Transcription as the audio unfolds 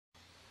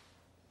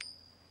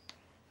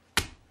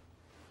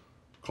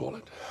Call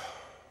it.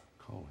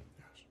 Call it,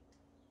 yes.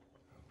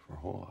 For a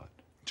whole lot.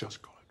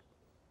 Just call it.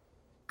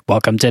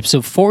 Welcome to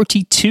episode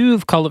 42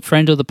 of Call It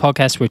Friendo, the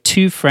podcast where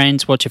two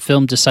friends watch a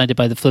film decided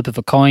by the flip of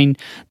a coin.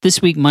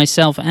 This week,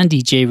 myself,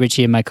 Andy J.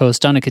 Ritchie, and my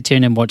co-host Donna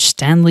Kiernan watched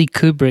Stanley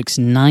Kubrick's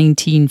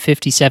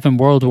 1957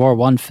 World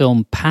War I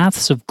film,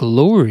 Paths of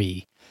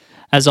Glory.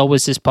 As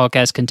always, this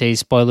podcast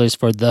contains spoilers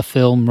for the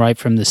film right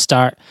from the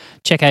start.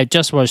 Check out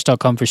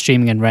justwatch.com for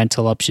streaming and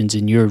rental options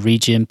in your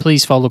region.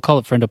 Please follow Call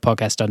It Friendo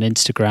Podcast on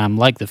Instagram,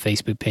 like the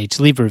Facebook page,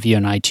 leave a review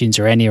on iTunes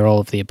or any or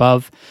all of the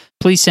above.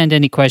 Please send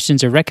any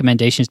questions or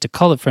recommendations to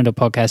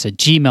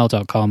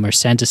callitfriendopodcast@gmail.com or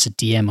send us a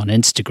DM on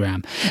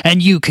Instagram.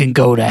 And you can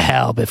go to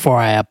hell before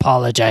I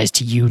apologize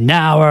to you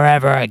now or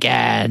ever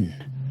again.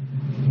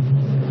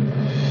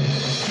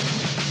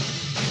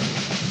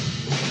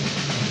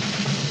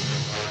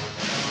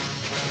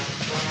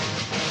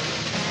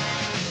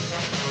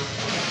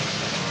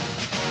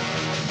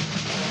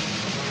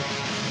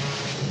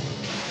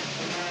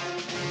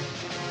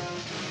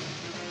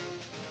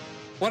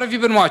 What have you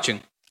been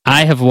watching?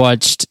 I have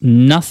watched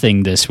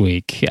nothing this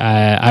week.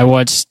 I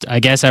watched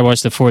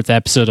the fourth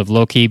episode of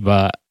Loki,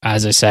 but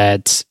as I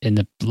said in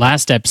the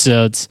last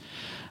episodes,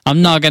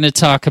 I'm not going to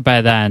talk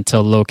about that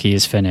until Loki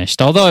is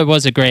finished. Although it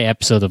was a great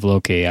episode of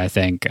Loki, I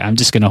think. I'm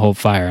just going to hold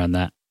fire on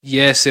that.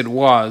 Yes, it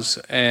was.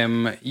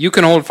 You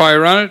can hold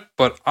fire on it,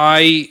 but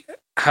I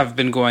have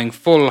been going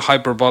full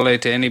hyperbole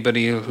to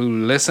anybody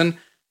who listen.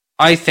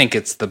 I think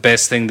it's the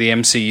best thing the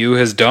MCU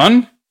has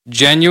done,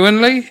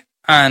 genuinely.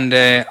 And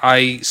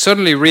I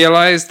suddenly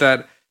realized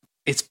that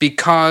it's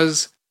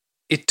because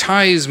it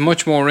ties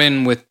much more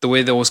in with the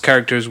way those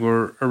characters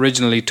were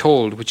originally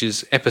told, which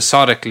is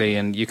episodically,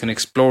 and you can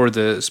explore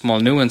the small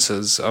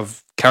nuances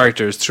of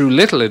characters through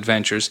little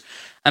adventures.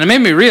 And it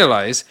made me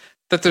realize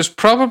that there's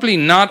probably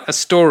not a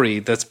story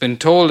that's been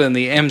told in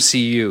the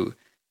MCU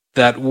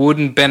that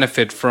wouldn't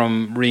benefit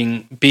from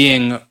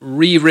being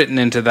rewritten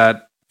into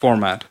that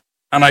format.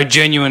 And I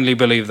genuinely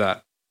believe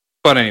that.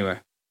 But anyway.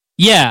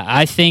 Yeah,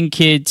 I think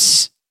I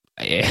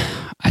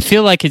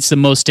feel like it's the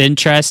most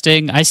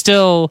interesting. This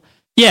is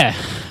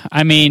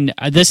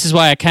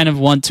why I kind of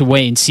want to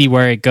wait and see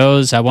where it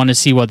goes. I want to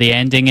see what the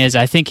ending is.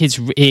 I think it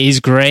is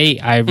great.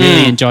 I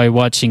really enjoy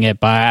watching it,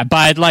 but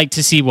I'd like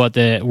to see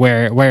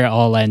where it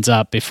all ends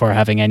up before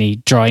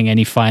drawing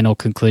any final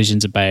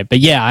conclusions about it. But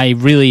yeah, I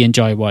really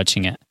enjoy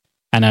watching it,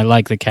 and I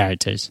like the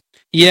characters.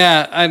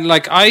 Yeah, and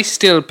I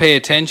still pay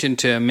attention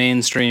to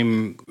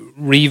mainstream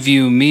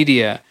review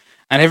media.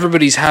 And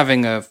everybody's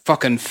having a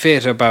fucking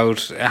fit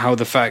about how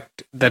the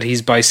fact that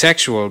he's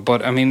bisexual.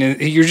 But, I mean,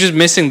 you're just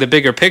missing the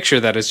bigger picture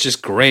that it's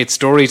just great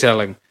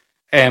storytelling.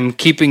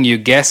 Keeping you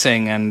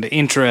guessing and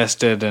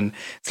interested. And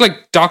it's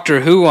like Doctor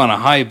Who on a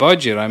high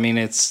budget. I mean,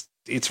 it's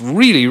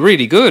really,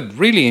 really good.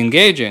 Really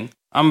engaging.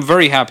 I'm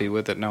very happy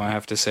with it now, I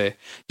have to say.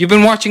 You've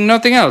been watching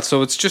nothing else,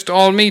 so it's just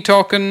all me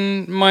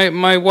talking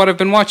my what I've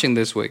been watching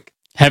this week.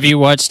 Have you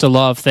watched a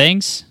lot of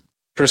things?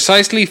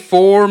 Precisely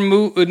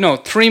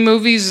 3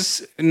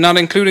 movies, not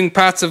including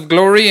Paths of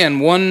Glory, and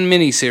 1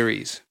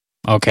 miniseries.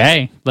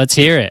 Okay, let's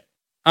hear it.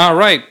 All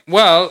right.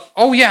 Well,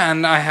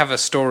 and I have a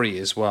story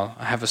as well.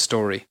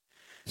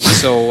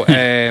 So,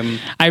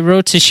 I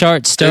wrote a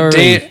short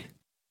story.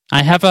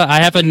 I have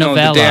a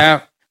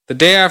novella. The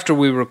day after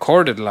we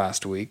recorded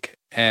last week,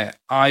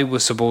 I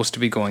was supposed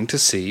to be going to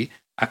see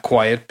A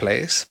Quiet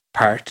Place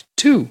Part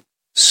 2.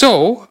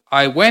 So,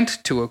 I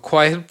went to A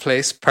Quiet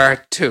Place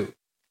Part 2.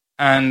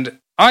 And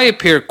I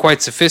appear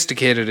quite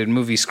sophisticated in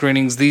movie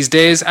screenings these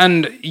days,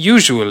 and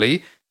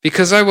usually,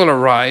 because I will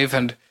arrive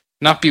and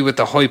not be with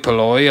the hoi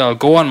polloi, I'll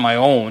go on my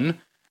own,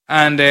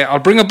 and I'll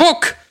bring a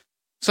book.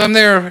 So I'm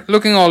there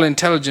looking all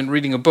intelligent,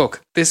 reading a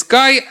book. This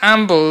guy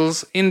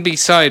ambles in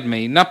beside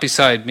me, not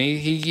beside me,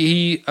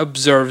 he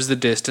observes the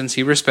distance,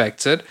 he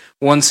respects it,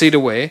 1 seat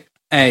away,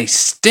 and he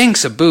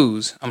stinks of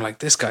booze. I'm like,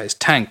 this guy's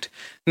tanked.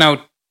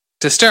 Now,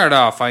 to start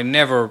off, I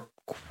never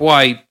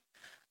quite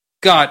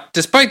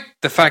despite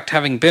the fact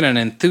having been an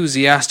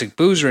enthusiastic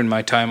boozer in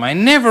my time, I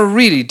never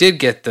really did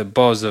get the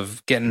buzz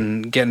of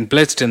getting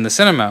blitzed in the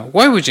cinema.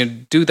 Why would you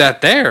do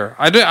that there?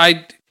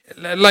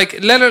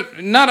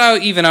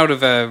 Not even out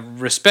of a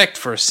respect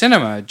for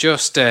cinema.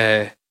 Just,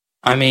 are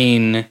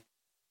there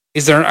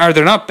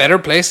not better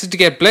places to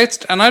get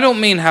blitzed? And I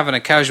don't mean having a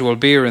casual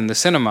beer in the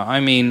cinema.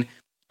 I mean,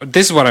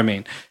 this is what I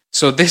mean.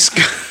 So this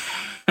guy,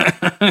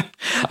 I'd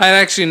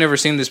actually never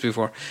seen this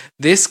before.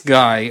 This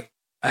guy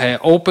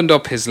opened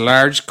up his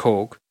large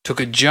Coke,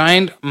 took a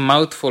giant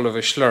mouthful of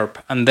a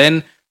slurp, and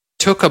then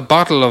took a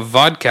bottle of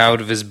vodka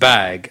out of his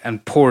bag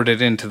and poured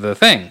it into the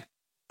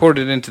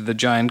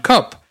giant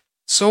cup.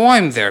 So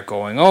I'm there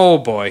going, oh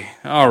boy,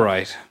 all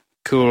right,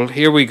 cool,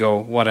 here we go,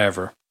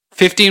 whatever.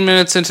 15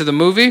 minutes into the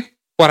movie,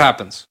 what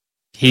happens?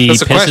 He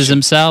pisses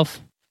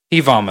himself? He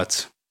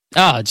vomits.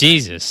 Oh,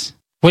 Jesus.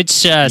 Which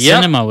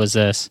cinema was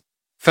this?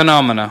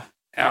 Phenomena.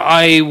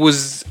 I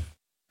was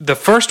the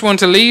first one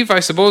to leave, I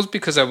suppose,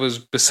 because I was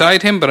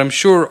beside him, but I'm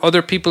sure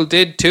other people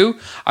did too.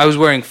 I was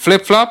wearing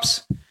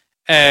flip-flops,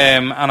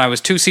 and I was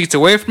 2 seats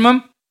away from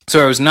him,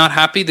 so I was not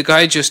happy. The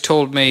guy just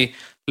told me,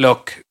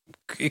 look,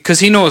 because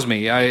he knows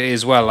me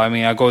as well. I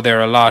mean, I go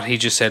there a lot. He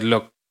just said,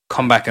 look,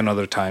 come back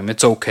another time.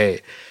 It's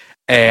okay.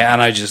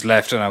 And I just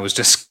left and I was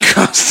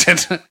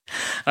disgusted.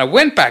 I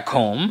went back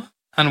home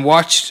and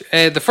watched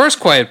the first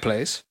Quiet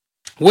Place,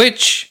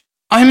 which,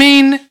 I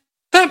mean,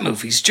 that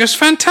movie's just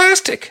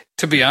fantastic,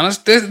 to be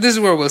honest. This is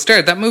where we'll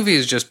start. That movie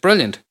is just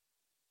brilliant.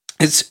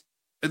 And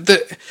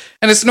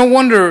it's no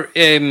wonder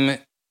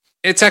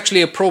it's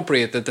actually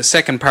appropriate that the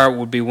second part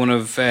would be one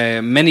of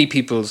many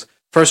people's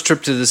first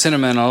trip to the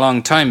cinema in a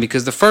long time,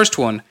 because the first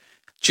one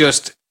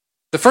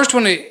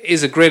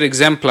is a great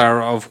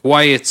exemplar of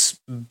why it's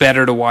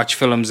better to watch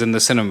films in the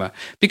cinema.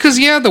 Because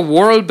the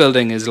world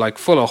building is like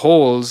full of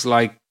holes,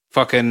 like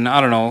fucking, I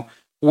don't know.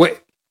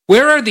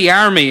 Where are the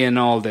army in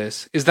all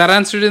this? Is that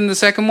answered in the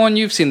second one?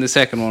 You've seen the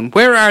second one.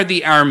 Where are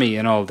the army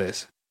in all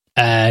this?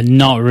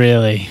 Not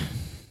really.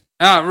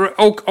 What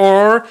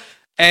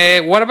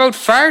about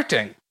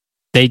farting?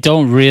 They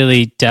don't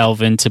really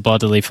delve into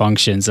bodily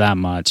functions that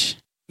much.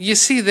 You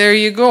see, there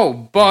you go.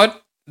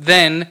 But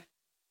then,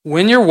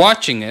 when you're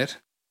watching it,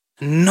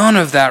 none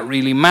of that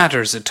really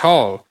matters at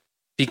all.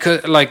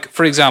 Because, like,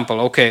 for example,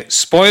 okay,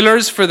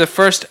 spoilers for the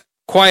first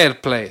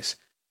Quiet Place.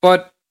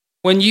 But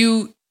when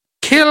you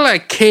kill a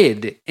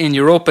kid in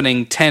your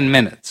opening 10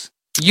 minutes,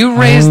 you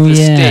raise the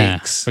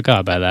stakes. Forgot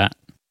about that.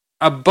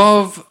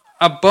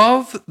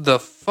 Above the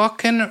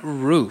fucking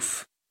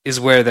roof is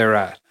where they're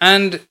at.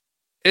 And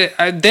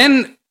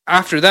then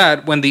after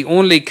that, when the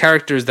only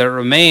characters that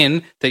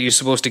remain that you're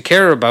supposed to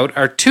care about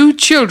are two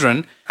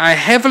children, a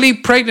heavily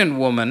pregnant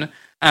woman,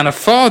 and a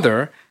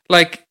father,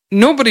 like,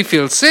 nobody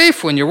feels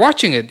safe when you're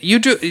watching it. You're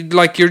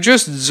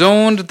just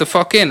zoned the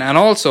fuck in. And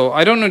also,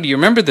 I don't know, do you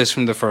remember this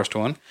from the first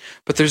one?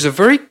 But there's a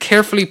very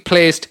carefully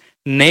placed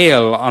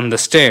nail on the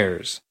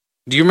stairs.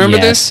 Do you remember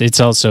this? Yes, it's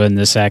also in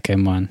the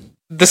second one.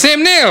 The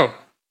same nail!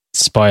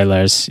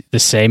 Spoilers. The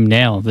same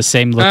nail, the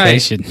same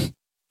location.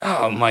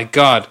 Oh my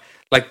god.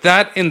 Like,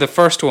 that in the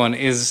first one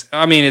is,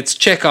 I mean, it's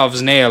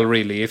Chekhov's nail,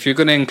 really. If you're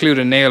going to include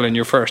a nail in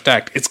your first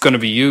act, it's going to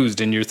be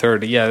used in your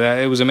third. Yeah,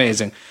 it was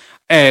amazing.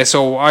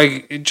 So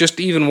I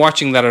just, even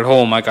watching that at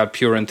home, I got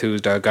pure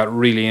enthused. I got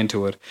really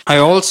into it. I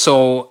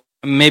also,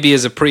 maybe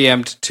as a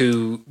preempt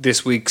to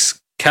this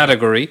week's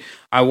category,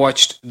 I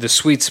watched The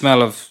Sweet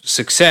Smell of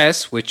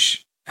Success,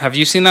 which, have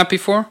you seen that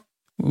before?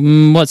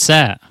 What's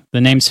that?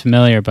 The name's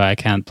familiar, but I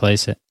can't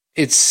place it.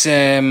 It's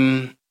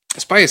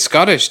by a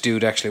Scottish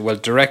dude, actually. Well,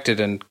 directed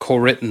and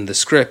co-written the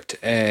script.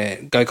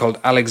 A guy called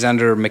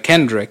Alexander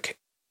McKendrick.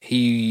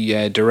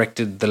 He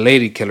directed The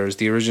Lady Killers,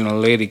 the original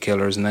Lady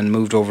Killers, and then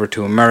moved over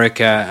to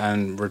America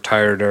and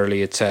retired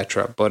early,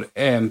 etc. But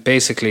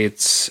basically,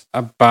 it's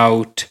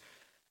about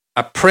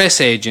a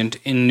press agent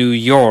in New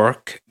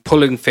York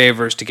pulling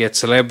favors to get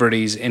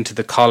celebrities into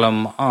the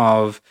column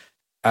of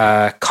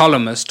a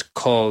columnist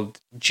called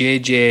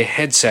J.J.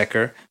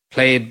 Headsecker,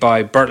 played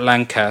by Burt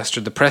Lancaster.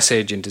 The press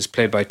agent is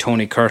played by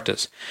Tony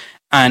Curtis.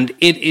 And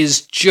it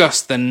is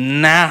just the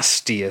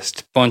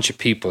nastiest bunch of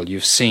people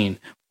you've seen.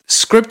 The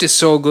script is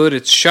so good,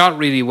 it's shot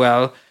really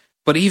well,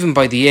 but even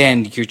by the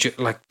end, you're just,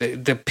 like,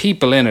 the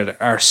people in it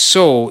are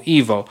so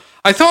evil.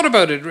 I thought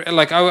about it,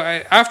 like,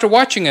 I after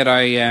watching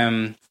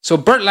it, so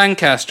Burt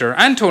Lancaster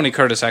and Tony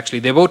Curtis, actually,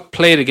 they both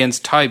played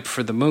against type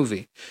for the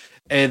movie.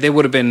 They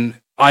would have been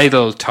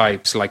idol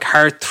types, like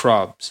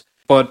heartthrobs,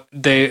 but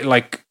they,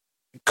 like,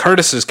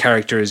 Curtis's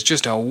character is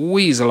just a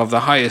weasel of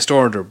the highest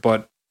order,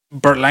 but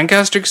Burt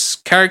Lancaster's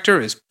character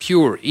is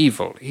pure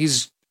evil.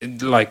 He's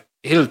like,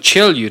 he'll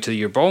chill you to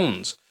your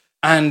bones.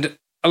 And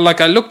like,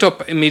 I looked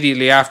up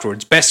immediately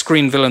afterwards, best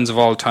screen villains of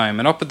all time,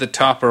 and up at the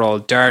top are all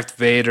Darth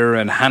Vader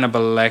and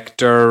Hannibal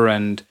Lecter,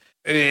 and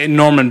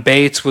Norman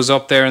Bates was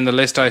up there in the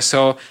list I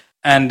saw,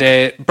 and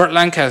Burt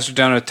Lancaster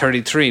down at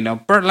 33. Now,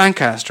 Burt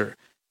Lancaster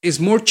is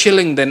more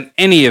chilling than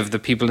any of the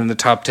people in the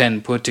top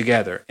 10 put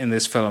together in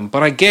this film.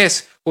 But I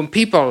guess when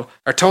people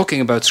are talking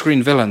about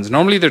screen villains,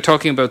 normally they're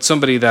talking about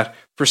somebody that,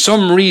 for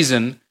some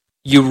reason,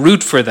 you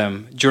root for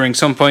them during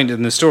some point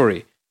in the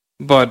story.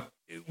 But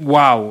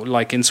wow,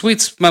 like in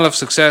Sweet Smell of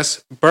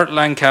Success, Burt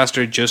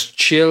Lancaster just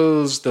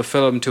chills the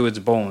film to its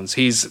bones.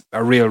 He's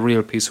a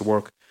real piece of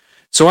work.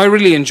 So I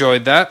really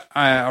enjoyed that.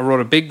 I wrote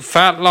a big,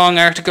 fat, long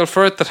article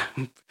for it that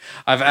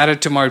I've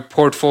added to my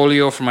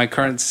portfolio for my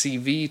current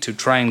CV to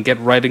try and get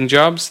writing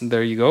jobs. And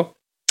there you go.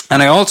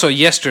 And I also,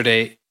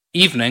 yesterday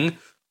evening,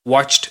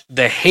 watched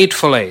The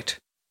Hateful Eight.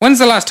 When's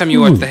the last time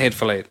you watched The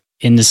Hateful Eight?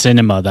 In the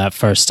cinema that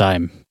first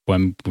time.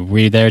 When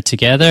we were there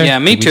together? Yeah,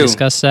 me Did too. We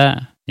discuss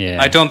that? Yeah.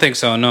 I don't think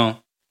so, no.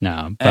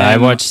 No, but I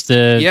watched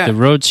the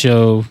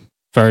Roadshow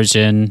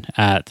version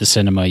at the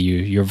cinema,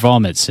 your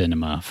Vomit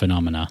Cinema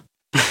phenomena.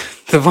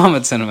 The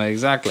Vomit Cinema,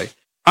 exactly.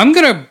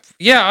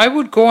 I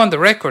would go on the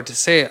record to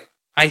say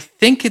I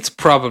think it's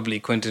probably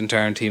Quentin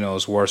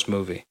Tarantino's worst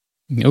movie.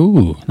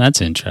 Ooh, that's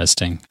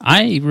interesting.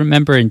 I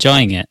remember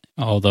enjoying it,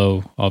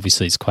 although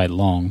obviously it's quite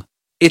long.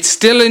 It's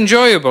still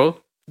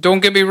enjoyable.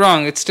 Don't get me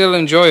wrong, it's still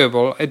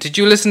enjoyable. Did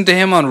you listen to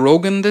him on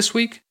Rogan this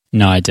week?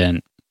 No, I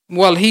didn't.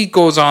 Well, he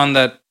goes on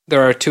that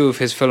there are two of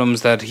his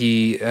films that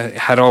he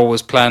had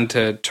always planned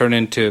to turn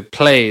into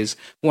plays.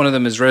 One of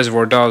them is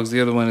Reservoir Dogs.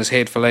 The other one is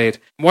Hateful Eight.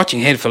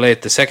 Watching Hateful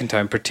Eight the second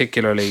time,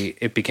 particularly,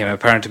 it became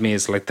apparent to me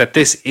is like that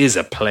this is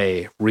a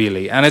play,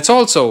 really. And it's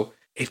also,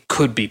 it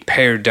could be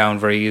pared down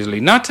very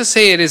easily. Not to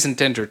say it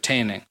isn't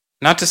entertaining.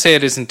 I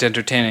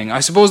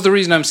suppose the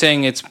reason I'm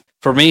saying it's,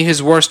 for me,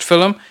 his worst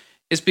film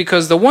is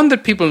because the one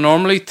that people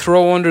normally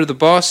throw under the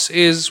bus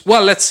is,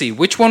 well, let's see,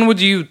 which one would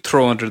you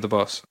throw under the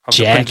bus of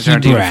the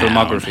Quentin Tarantino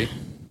filmography?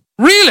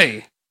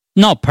 Really?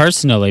 Not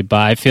personally,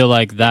 but I feel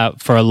like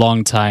that for a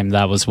long time,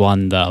 that was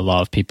one that a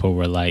lot of people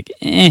were like,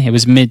 it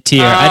was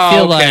mid-tier. I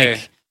feel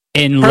like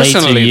in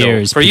later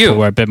years, people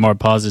were a bit more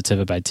positive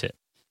about it.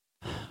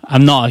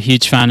 I'm not a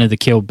huge fan of the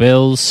Kill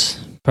Bills,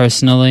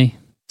 personally.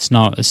 It's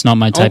not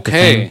my type of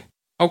thing.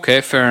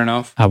 Okay, fair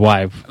enough.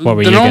 Why? What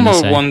were you going to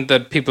say? The normal one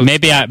that people...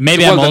 Maybe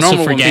I'm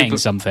also forgetting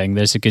something.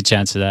 There's a good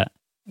chance of that.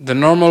 The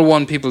normal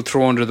one people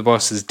throw under the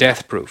bus is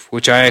Death Proof,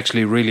 which I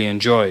actually really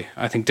enjoy.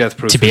 I think Death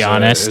Proof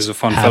is a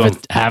fun film.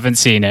 Haven't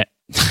seen it.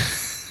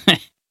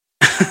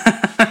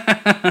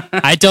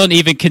 I don't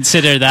even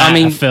consider that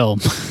a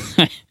film.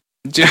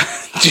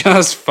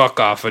 Just fuck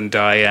off and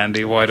die,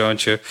 Andy. Why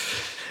don't you?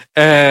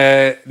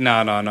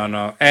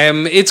 No.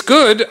 It's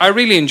good. I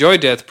really enjoy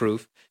Death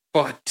Proof,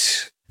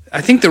 but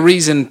I think the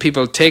reason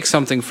people take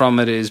something from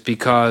it is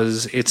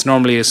because it's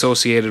normally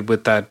associated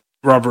with that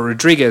Robert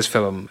Rodriguez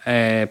film,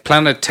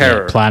 Planet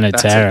Terror. Planet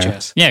Terror.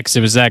 Yeah, because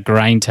it was that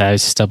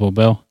Grindhouse double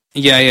bill.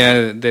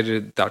 Yeah, they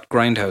did that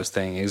Grindhouse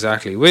thing,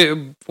 exactly.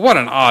 What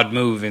an odd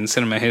move in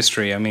cinema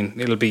history. I mean,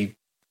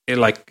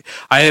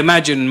 I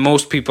imagine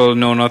most people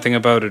know nothing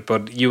about it,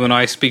 but you and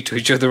I speak to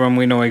each other when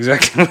we know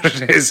exactly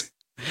what it is.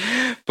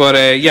 But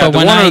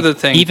other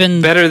thing,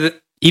 even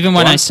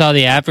when I saw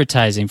the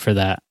advertising for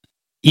that,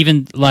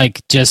 even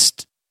like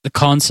just the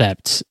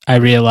concept, I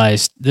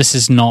realized this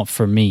is not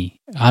for me.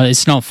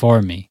 It's not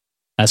for me.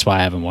 That's why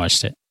I haven't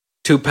watched it.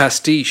 Too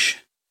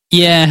pastiche.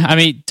 Yeah, I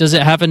mean, does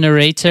it have a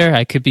narrator?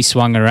 I could be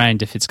swung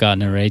around if it's got a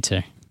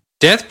narrator.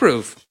 Death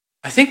Proof.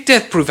 I think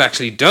Death Proof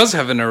actually does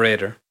have a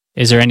narrator.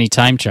 Is there any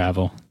time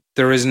travel?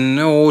 There is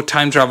no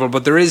time travel,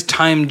 but there is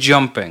time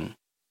jumping.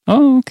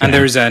 Oh, okay. And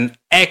there's an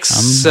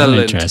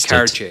excellent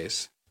car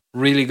chase.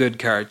 Really good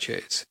car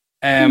chase.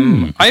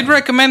 I'd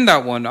recommend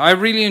that one. I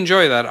really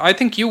enjoy that. I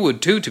think you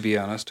would too, to be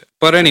honest.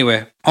 But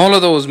anyway, all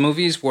of those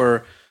movies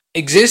were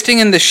existing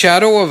in the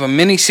shadow of a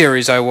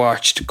miniseries I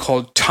watched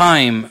called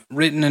Time,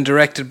 written and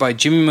directed by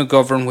Jimmy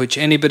McGovern, which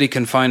anybody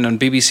can find on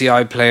BBC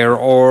iPlayer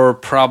or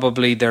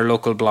probably their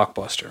local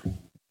Blockbuster.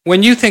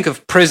 When you think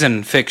of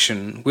prison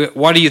fiction,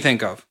 what do you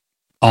think of?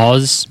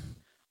 Oz,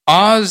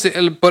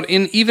 but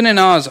even in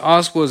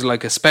Oz was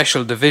like a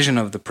special division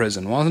of the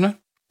prison, wasn't it?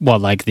 Well,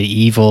 like the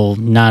evil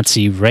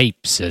Nazi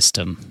rape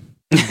system.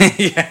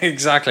 Yeah,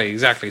 exactly,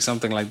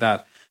 something like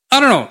that. I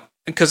don't know,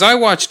 because I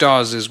watched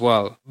Oz as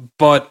well,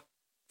 but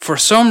for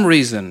some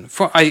reason,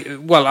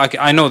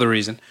 I know the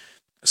reason.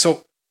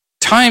 So,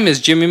 Time is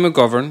Jimmy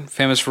McGovern,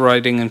 famous for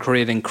writing and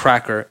creating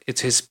Cracker.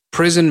 It's his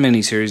prison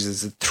miniseries.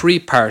 It's a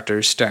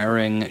 3-parter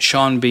starring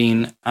Sean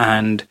Bean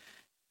and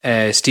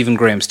Stephen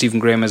Graham. Stephen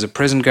Graham is a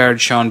prison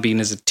guard. Sean Bean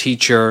is a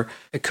teacher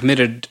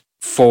committed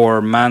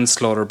for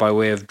manslaughter by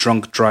way of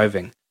drunk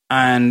driving.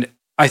 And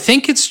I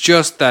think it's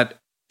just that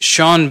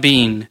Sean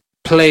Bean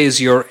plays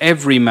your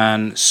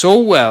everyman so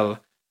well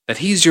that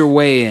he's your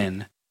way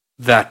in,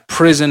 that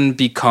prison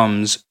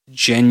becomes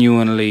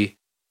genuinely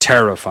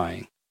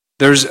terrifying.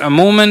 There's a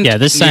moment... Yeah,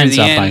 this sounds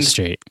up my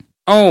street.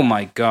 Oh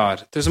my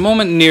God. There's a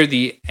moment near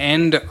the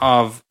end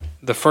of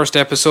the first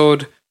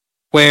episode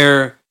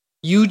where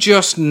you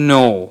just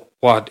know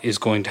what is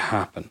going to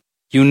happen.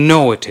 You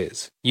know it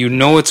is. You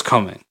know it's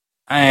coming.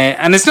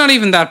 And it's not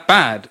even that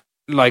bad.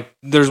 Like,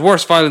 there's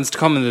worse violence to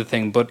come in the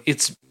thing, but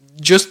it's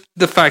just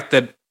the fact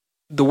that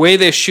the way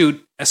they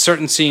shoot a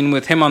certain scene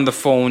with him on the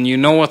phone, you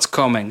know what's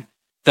coming,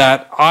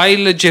 that I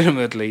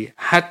legitimately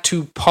had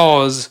to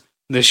pause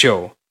the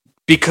show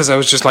because I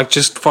was just like,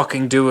 just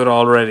fucking do it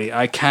already.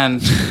 I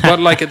can't. But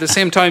like at the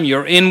same time,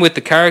 you're in with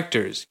the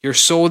characters. You're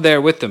so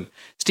there with them.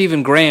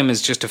 Stephen Graham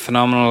is just a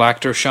phenomenal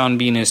actor. Sean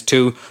Bean is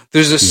too.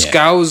 There's a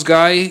Scouse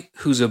guy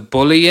who's a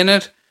bully in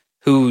it,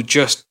 who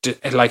just,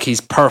 like,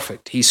 he's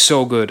perfect. He's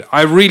so good.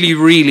 I really,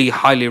 really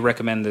highly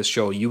recommend this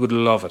show. You would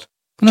love it.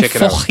 Check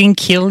it out. Fucking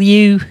kill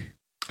you.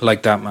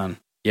 Like that, man.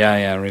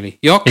 Yeah, really.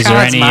 Your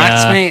cat's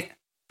Max, mate.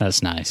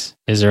 That's nice.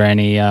 Is there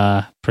any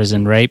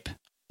prison rape?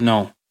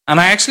 No. And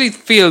I actually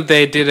feel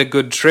they did a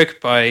good trick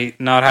by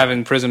not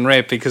having prison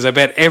rape, because I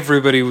bet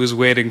everybody was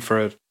waiting for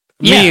it.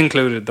 Me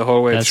included, the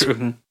whole way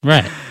through.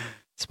 Right.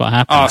 That's what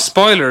happened. Oh,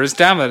 spoilers.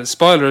 Damn it.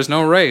 Spoilers,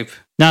 no rape.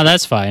 No,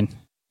 that's fine.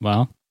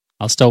 Well,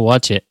 I'll still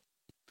watch it.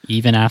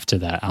 Even after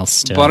that, I'll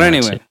still watch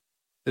it.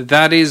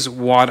 That is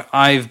what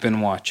I've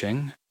been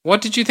watching.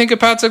 What did you think of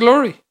Paths of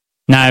Glory?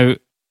 Now,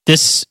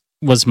 this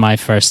was my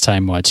first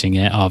time watching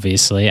it,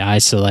 obviously. I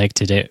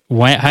selected it.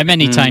 How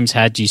many times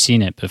had you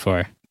seen it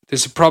before?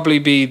 This would probably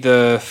be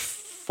the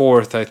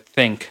 4th, I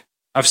think.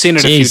 I've seen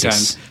it a few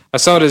times. I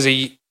saw it as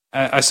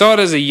I saw it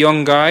as a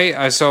young guy.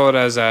 I saw it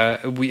as a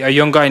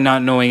young guy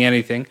not knowing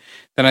anything.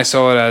 Then I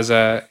saw it as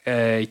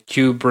a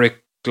Kubrick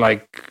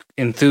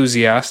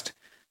enthusiast.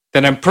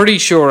 Then I'm pretty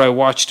sure I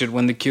watched it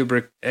when the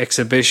Kubrick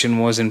exhibition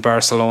was in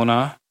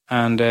Barcelona,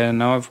 and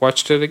now I've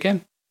watched it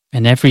again.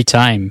 And every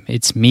time,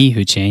 it's me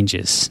who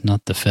changes,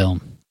 not the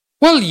film.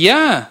 Well,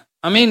 yeah.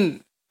 I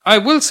mean, I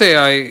will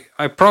say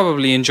I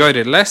probably enjoyed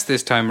it less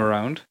this time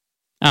around.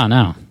 Oh,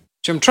 no.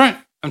 I'm trying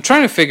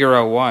to figure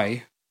out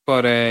why,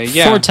 but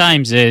yeah. 4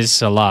 times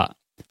is a lot.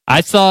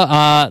 I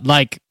thought,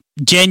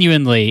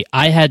 genuinely,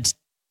 I had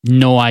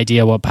no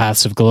idea what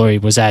Paths of Glory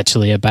was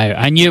actually about.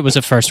 I knew it was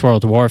a First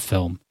World War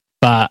film,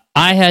 but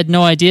I had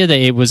no idea that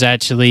it was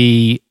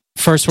actually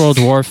First World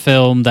War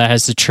film that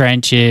has the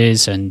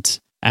trenches and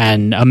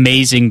an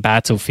amazing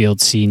battlefield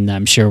scene that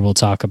I'm sure we'll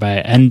talk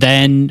about, and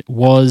then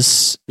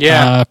was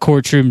a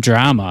courtroom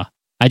drama.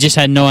 I just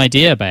had no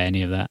idea about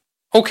any of that.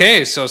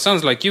 Okay, so it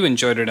sounds like you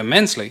enjoyed it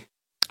immensely.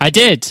 I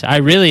did. I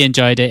really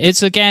enjoyed it.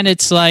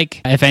 It's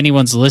like, if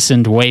anyone's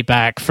listened way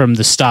back from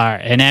the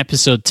start, in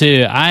episode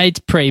 2,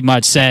 I'd pretty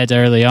much said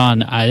early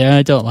on,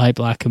 I don't like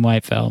black and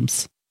white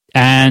films.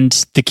 And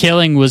The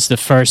Killing was the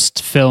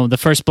first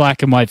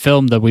black and white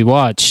film that we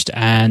watched.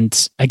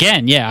 And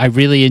again, yeah, I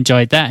really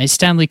enjoyed that. It's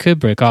Stanley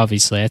Kubrick,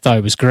 obviously. I thought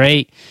it was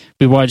great.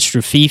 We watched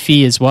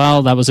Rafifi as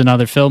well. That was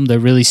another film that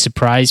really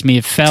surprised me.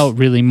 It felt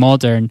really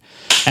modern.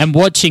 And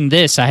watching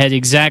this, I had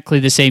exactly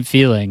the same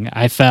feeling.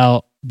 I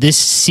felt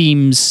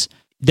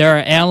there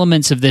are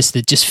elements of this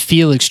that just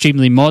feel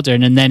extremely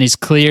modern. And then it's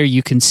clear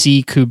you can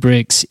see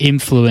Kubrick's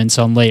influence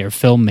on later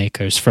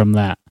filmmakers from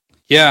that.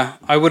 Yeah,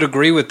 I would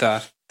agree with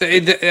that.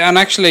 And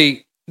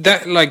actually,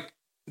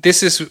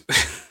 this is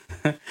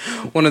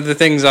one of the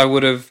things I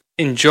would have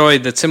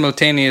enjoyed that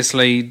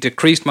simultaneously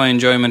decreased my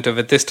enjoyment of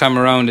it this time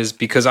around, is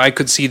because I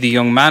could see the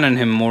young man in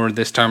him more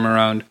this time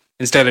around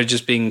instead of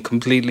just being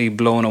completely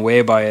blown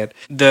away by it.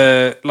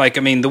 The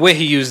way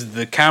he used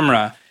the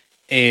camera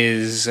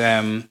is,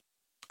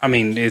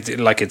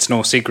 it's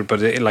no secret,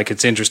 but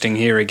it's interesting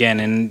here again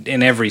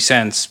in every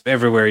sense,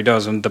 everywhere he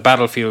does. And the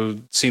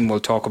battlefield scene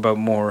we'll talk about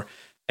more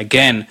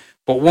again.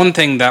 But one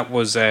thing that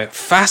was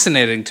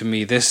fascinating to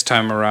me this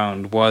time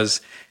around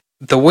was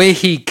the way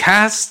he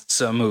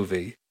casts a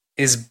movie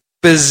is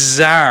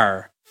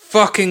bizarre.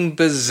 Fucking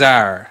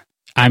bizarre.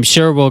 I'm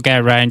sure we'll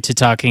get around to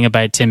talking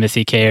about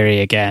Timothy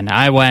Carey again.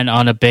 I went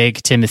on a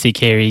big Timothy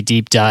Carey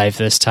deep dive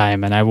this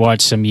time, and I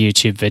watched some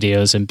YouTube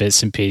videos and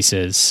bits and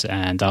pieces,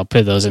 and I'll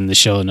put those in the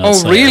show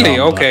notes. Oh, really?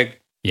 Okay.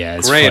 Yeah,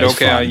 it's great. It's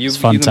okay, fun. You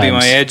can be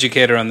my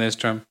educator on this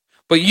term.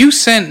 But you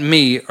sent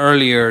me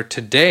earlier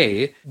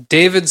today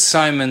David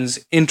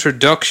Simon's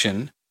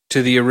introduction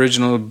to the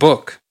original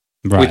book,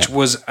 which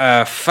was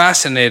a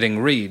fascinating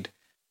read.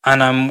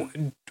 And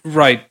I'm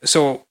right.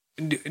 So,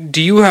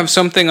 do you have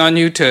something on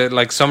you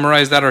to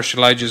summarize that, or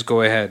shall I just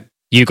go ahead?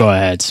 You go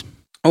ahead.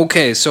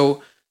 Okay,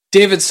 so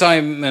David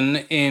Simon,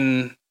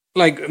 in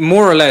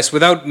more or less,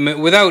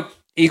 without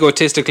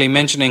egotistically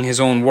mentioning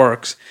his own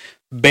works,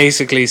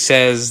 basically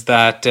says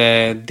that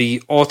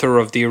the author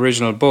of the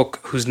original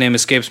book, whose name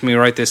escapes me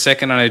right this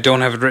second, and I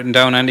don't have it written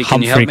down, Andy,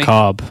 can you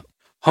help me?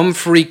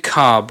 Humphrey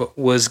Cobb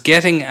was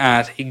getting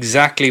at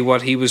exactly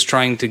what he was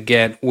trying to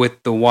get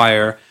with The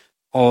Wire,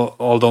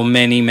 although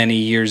many, many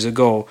years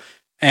ago.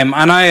 And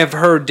I have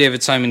heard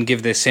David Simon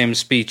give the same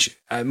speech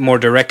more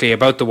directly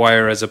about The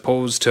Wire as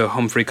opposed to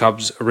Humphrey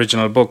Cobb's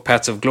original book,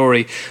 Paths of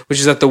Glory, which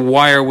is that The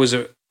Wire was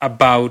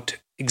about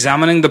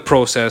examining the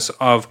process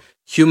of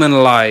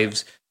human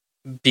lives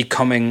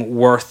becoming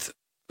worth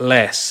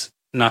less,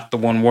 not the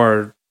one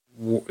word,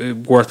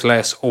 worth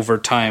less over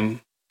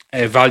time,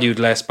 valued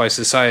less by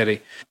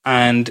society.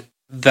 And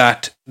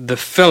that the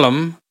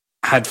film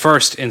had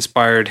first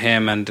inspired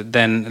him, and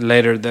then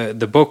later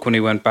the book, when he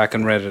went back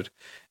and read it,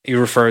 he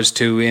refers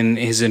to in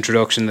his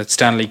introduction that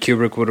Stanley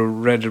Kubrick would have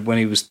read it when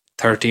he was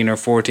 13 or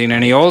 14,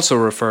 and he also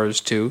refers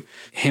to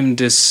him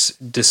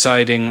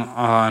deciding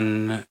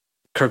on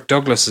Kirk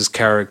Douglas's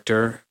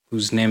character,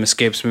 whose name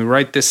escapes me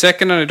right this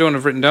second, and I don't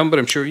have written down, but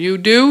I'm sure you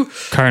do.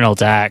 Colonel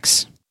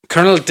Dax.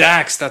 Colonel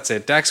Dax, that's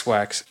it, Dax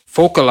Wax,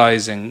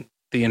 focalizing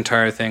the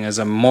entire thing as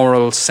a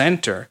moral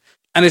center.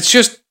 And it's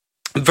just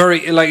very,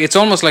 it's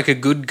almost like a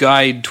good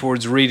guide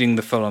towards reading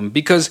the film,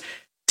 because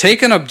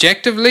taken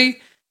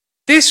objectively,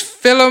 this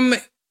film,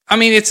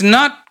 it's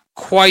not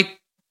quite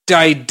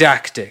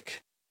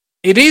didactic.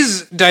 It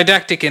is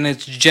didactic in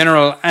its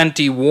general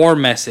anti-war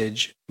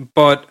message,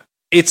 but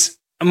it's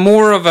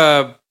more of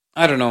a,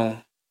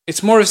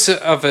 it's more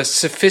of a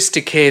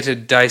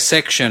sophisticated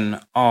dissection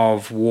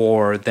of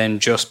war than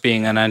just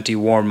being an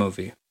anti-war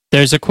movie.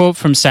 There's a quote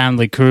from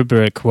Stanley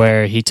Kubrick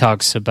where he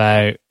talks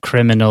about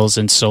criminals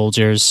and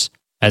soldiers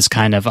as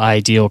kind of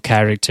ideal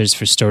characters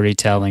for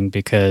storytelling,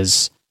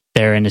 because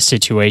they're in a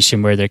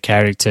situation where their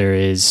character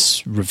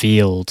is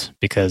revealed,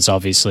 because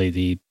obviously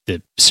the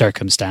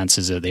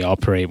circumstances that they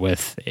operate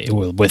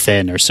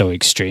within are so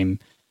extreme.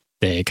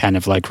 They kind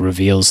of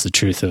reveals the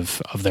truth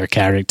of their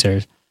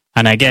character.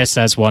 And I guess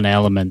that's one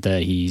element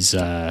that he's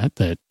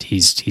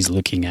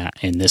looking at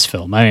in this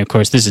film. I mean, of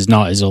course, this is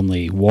not his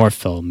only war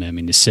film. I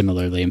mean,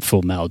 similarly in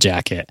Full Metal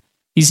Jacket,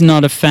 he's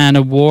not a fan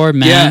of war,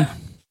 man.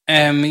 Yeah.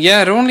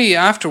 It only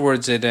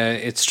afterwards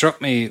it struck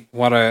me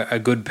what a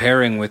good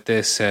pairing with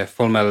this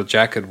Full Metal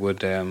Jacket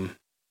would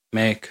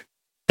make.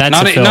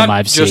 That's a film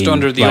I've just seen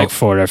under the like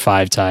 4 or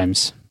 5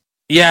 times.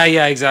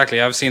 Yeah, exactly.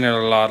 I've seen it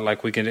a lot.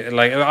 Like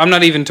I'm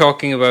not even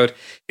talking about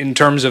in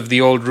terms of the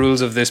old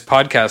rules of this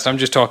podcast. I'm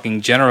just talking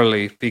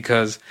generally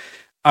because,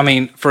 I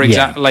mean, for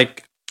example,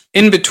 like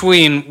in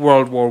between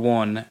World War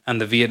I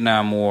and the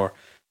Vietnam War,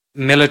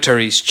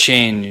 militaries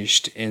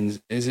changed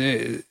is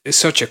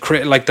such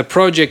a like the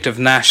project of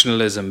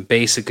nationalism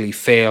basically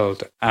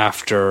failed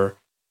after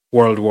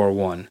World War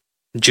I.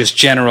 Just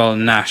general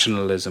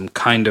nationalism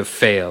kind of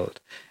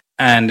failed.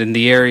 And in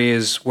the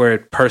areas where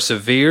it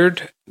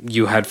persevered,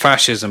 you had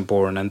fascism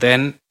born, and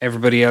then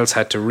everybody else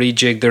had to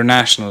rejig their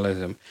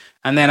nationalism.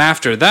 And then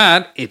after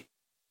that, it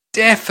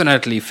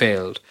definitely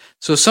failed.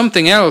 So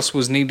something else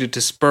was needed to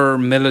spur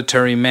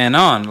military men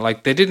on.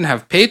 Like, they didn't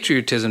have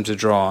patriotism to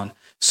draw on.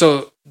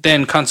 So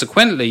then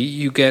consequently,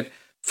 you get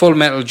Full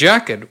Metal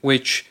Jacket,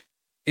 which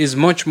is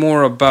much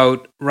more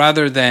about,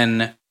 rather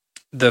than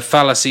the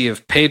fallacy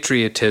of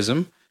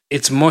patriotism,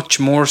 it's much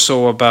more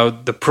so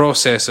about the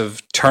process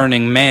of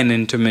turning men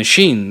into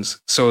machines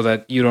so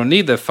that you don't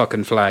need the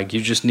fucking flag.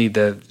 You just need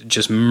the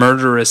just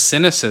murderous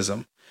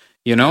cynicism,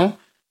 you know?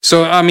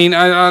 So, I mean,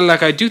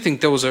 I do think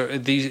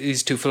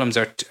these two films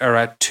are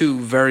at two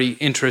very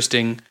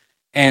interesting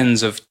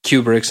ends of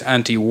Kubrick's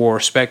anti-war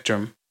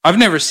spectrum. I've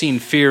never seen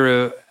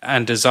Fear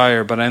and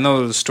Desire, but I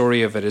know the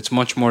story of it. It's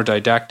much more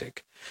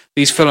didactic.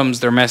 These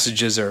films, their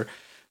messages are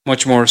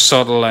much more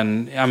subtle,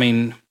 and, I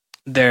mean,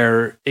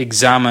 they're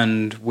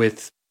examined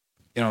with,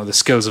 you know, the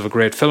skills of a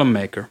great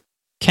filmmaker.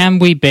 Can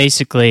we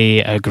basically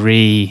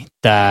agree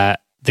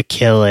that The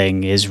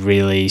Killing is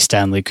really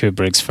Stanley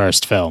Kubrick's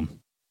first film?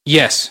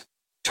 Yes,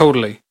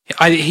 totally.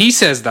 He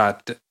says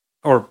that,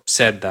 or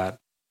said that.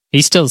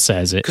 He still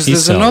says it. Because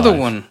there's another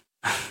one.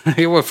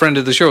 You're a friend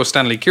of the show,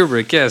 Stanley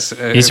Kubrick, yes.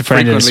 He's a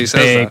friend of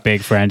the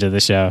big friend of the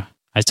show.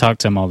 I talk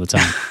to him all the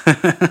time.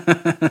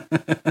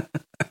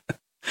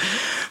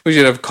 We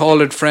should have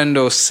called it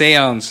Friendo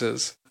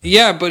Seances.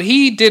 Yeah, but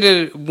he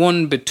did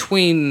one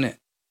between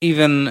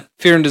even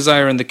Fear and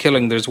Desire and The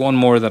Killing. There's one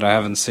more that I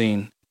haven't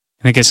seen.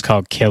 I think it's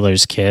called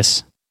Killer's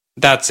Kiss.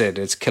 That's it.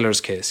 It's Killer's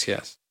Kiss,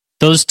 yes.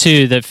 Those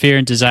two, that Fear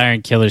and Desire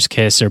and Killer's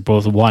Kiss, are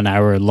both 1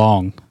 hour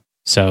long.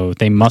 So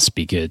they must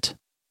be good.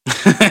 I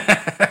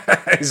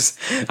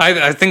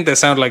think they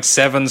sound like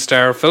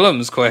 7-star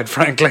films, quite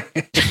frankly.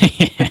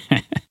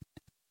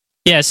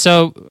 Yeah,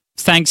 so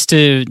thanks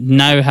to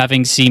now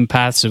having seen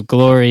Paths of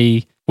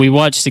Glory, we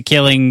watched The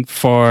Killing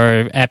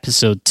for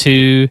episode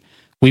 2.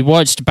 We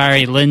watched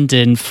Barry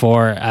Lyndon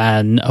for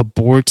an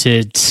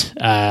aborted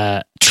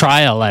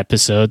trial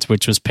episode,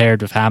 which was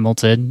paired with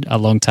Hamilton a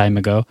long time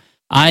ago.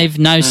 I've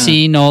now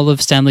seen all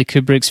of Stanley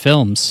Kubrick's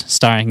films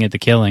starring at The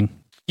Killing.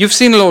 You've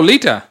seen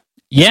Lolita?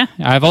 Yeah,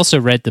 I've also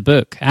read the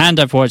book, and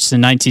I've watched the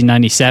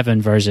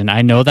 1997 version.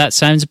 I know that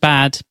sounds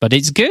bad, but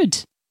it's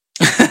good.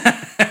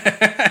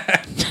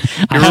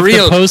 I have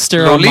the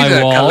poster on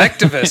my wall.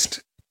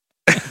 Collectivist.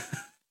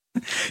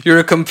 You're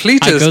a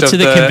completist of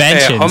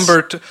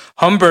the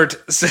Humbert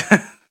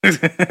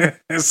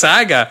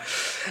saga.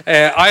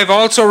 I've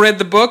also read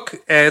the book.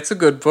 It's a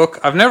good book.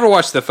 I've never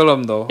watched the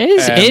film, though. It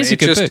is a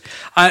good book.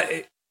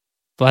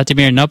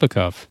 Vladimir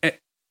Nabokov.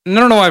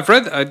 No, I've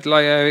read.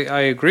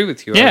 I agree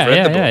with you. Yeah, I've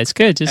read the book. Yeah, it's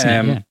good,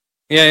 isn't it?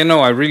 Yeah,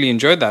 I really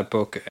enjoyed that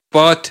book.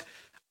 But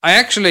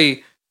I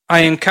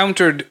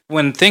encountered,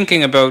 when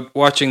thinking about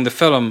watching the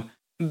film,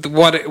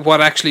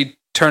 what actually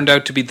turned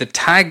out to be the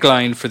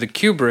tagline for the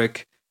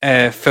Kubrick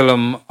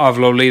film of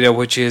Lolita,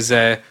 which is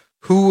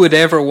 "Who would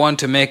ever want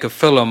to make a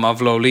film of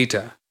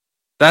Lolita?"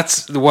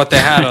 That's what they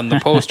had on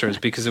the posters.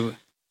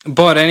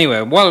 But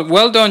anyway,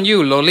 well done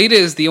you. Lolita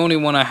is the only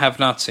one I have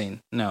not seen.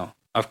 No,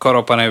 I've caught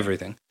up on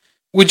everything.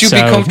 Would you be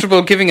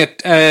comfortable giving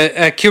it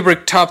a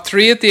Kubrick top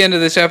 3 at the end of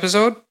this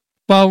episode?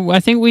 Well, I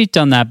think we've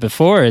done that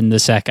before in the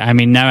second. I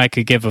mean, now I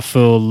could give a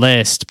full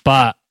list,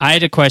 but I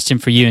had a question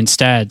for you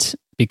instead,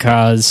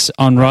 because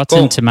on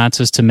Rotten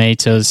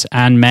Tomatoes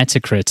and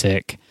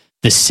Metacritic,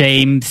 the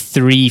same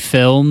 3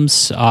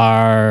 films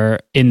are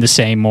in the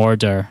same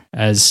order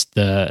as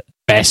the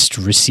best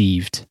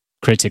received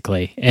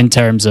critically in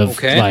terms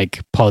of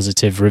like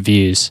positive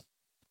reviews,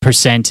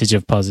 percentage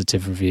of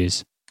positive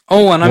reviews.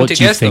 Oh, and I'm what to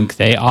do you guess think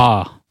them. They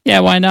are? Yeah,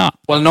 why not?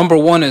 Well, number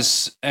 1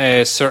 is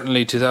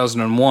certainly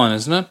 2001,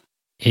 isn't it?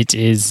 It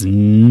is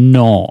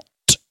not.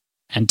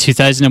 And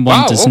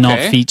 2001 does not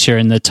feature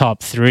in the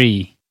top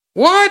 3.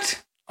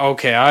 What?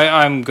 Okay,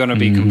 I'm going to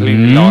be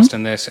completely lost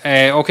in this.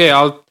 Okay,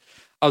 I'll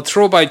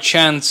throw by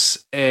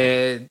chance,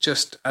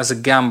 just as a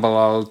gamble,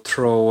 I'll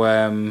throw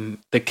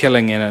The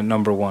Killing in at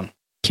number 1.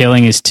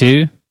 Killing is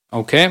 2.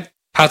 Okay.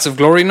 Paths of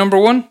Glory, number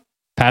 1.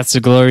 Paths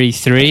of Glory,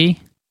 3.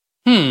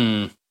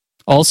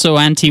 Also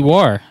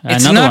Anti-War,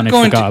 another one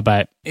I forgot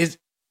about. Is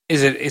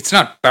it? It's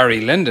not Barry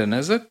Lyndon,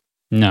 is it?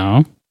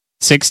 No.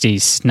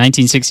 60s,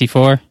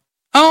 1964.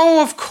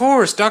 Oh, of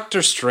course, Doctor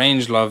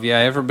Strangelove. Yeah,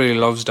 everybody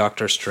loves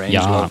Doctor Strangelove.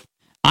 Yeah.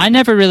 I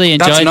never really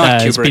That's enjoyed not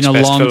that. It's Kubrick's been a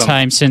best long film.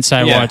 time since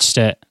I watched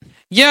it.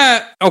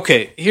 Yeah,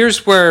 okay,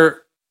 here's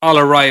where I'll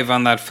arrive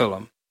on that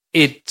film.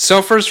 It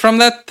suffers from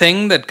that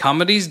thing that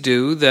comedies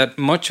do, that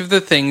much of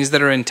the things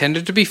that are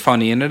intended to be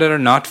funny in it are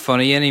not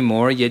funny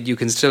anymore, yet you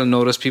can still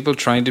notice people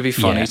trying to be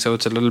funny, so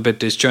it's a little bit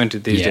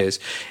disjointed these days.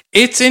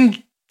 It's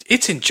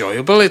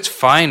enjoyable, it's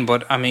fine,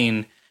 but I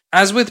mean,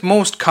 as with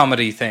most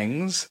comedy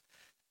things,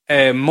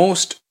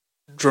 most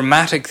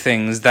dramatic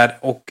things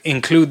that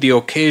include the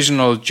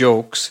occasional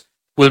jokes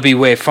will be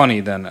way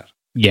funny than it.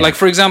 Yeah. Like,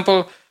 for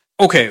example,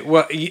 okay,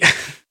 well...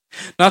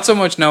 Not so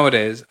much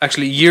nowadays.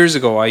 Actually, years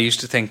ago, I used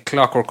to think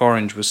Clockwork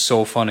Orange was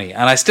so funny,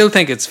 and I still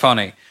think it's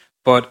funny.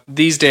 But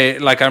these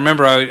days, like I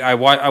remember, I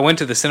went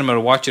to the cinema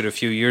to watch it a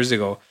few years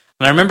ago,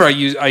 and I remember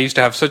I used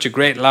to have such a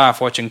great laugh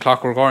watching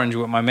Clockwork Orange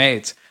with my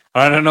mates.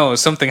 And I don't know,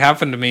 something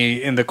happened to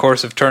me in the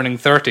course of turning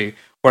 30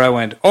 where I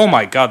went, "Oh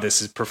my god,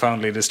 this is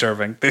profoundly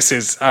disturbing. This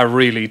is a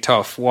really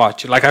tough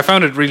watch." Like I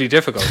found it really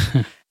difficult.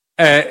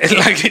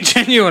 Like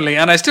genuinely,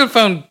 and I still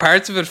found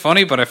parts of it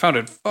funny, but I found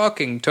it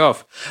fucking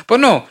tough. But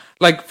no,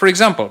 like for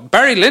example,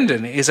 Barry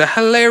Lyndon is a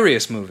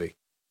hilarious movie.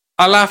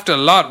 I laughed a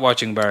lot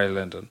watching Barry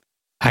Lyndon.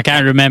 I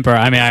can't remember.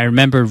 I mean, I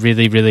remember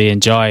really, really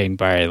enjoying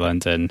Barry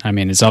Lyndon. I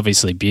mean, it's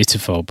obviously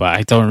beautiful, but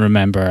I don't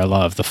remember a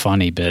lot of the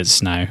funny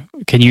bits now.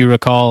 Can you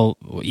recall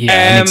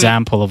an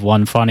example of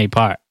one funny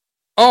part?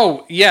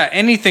 Oh, yeah,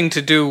 anything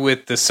to do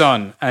with the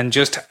son and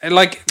just,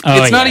 like,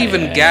 it's not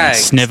even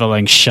gags.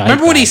 Sniveling shite.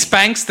 Remember when he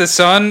spanks the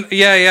son?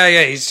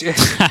 Yeah. He's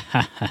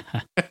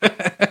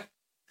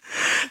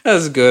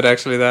That's good,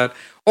 actually, that.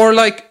 Or,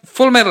 like,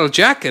 Full Metal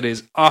Jacket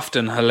is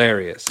often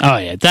hilarious. Oh,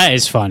 yeah, that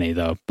is funny,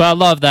 though. But a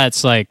lot of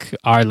that's, like,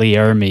 Arlie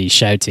Ermy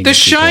shouting. The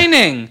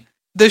Shining!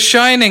 The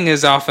Shining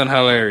is often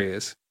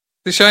hilarious.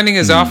 The Shining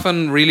is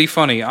often really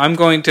funny. I'm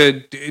going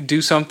to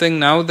do something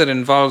now that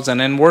involves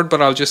an N-word,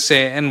 but I'll just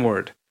say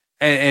N-word.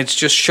 It's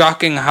just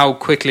shocking how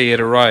quickly it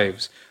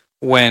arrives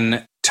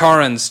when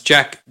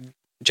Jack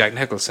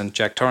Nicholson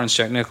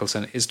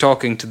is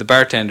talking to the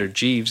bartender,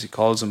 Jeeves, he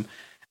calls him,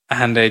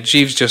 and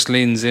Jeeves just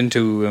leans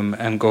into him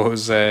and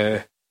goes,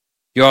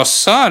 "Your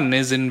son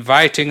is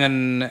inviting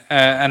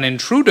an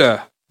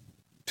intruder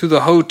to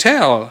the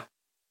hotel."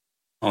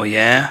 "Oh,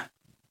 yeah?"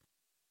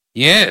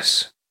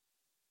 "Yes."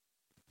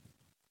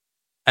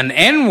 "An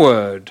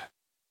N-word."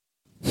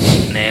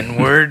 "An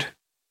N-word?"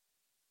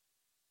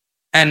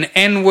 "An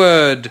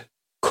N-word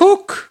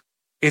cook."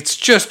 It's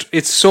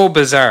so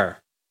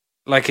bizarre.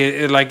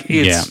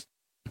 It's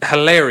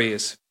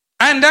hilarious.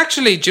 And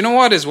actually, do you know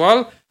what as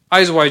well?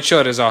 Eyes Wide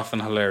Shut is often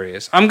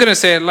hilarious. I'm going to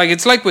say it, like,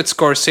 it's like with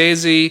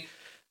Scorsese,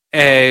 or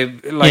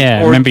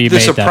The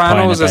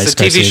Sopranos as a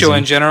TV show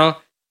in general.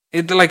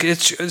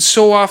 It's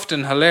so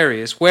often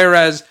hilarious.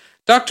 Whereas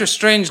Dr.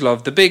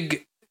 Strangelove, the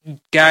big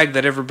gag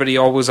that everybody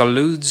always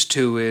alludes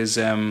to is,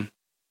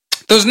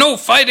 there's no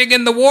fighting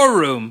in the war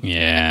room.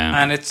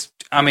 Yeah. And it's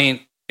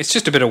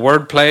just a bit of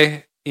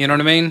wordplay. You know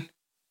what I mean?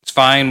 It's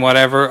fine,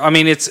 whatever. I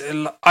mean,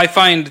 I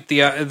find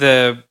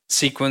the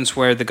sequence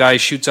where the guy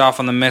shoots off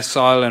on the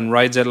missile and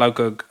rides it like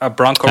a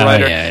Bronco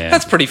rider. Yeah.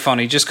 That's pretty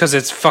funny, just because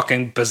it's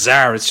fucking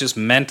bizarre. It's just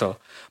mental.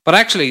 But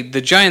actually, the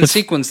giant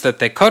sequence that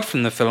they cut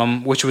from the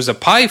film, which was a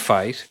pie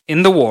fight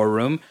in the war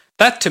room,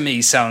 that to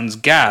me sounds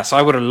gas.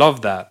 I would have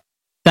loved that.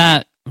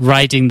 That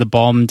riding the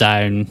bomb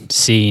down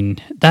scene,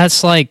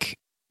 that's like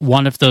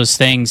one of those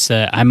things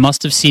that I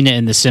must have seen it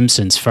in The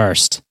Simpsons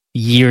first,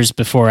 years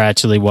before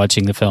actually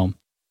watching the film.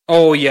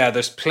 Oh yeah,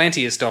 there's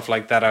plenty of stuff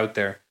like that out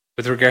there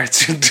with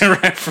regards to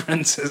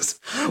references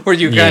where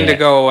you kind of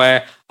go,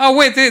 oh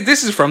wait,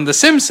 this is from The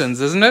Simpsons,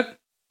 isn't it?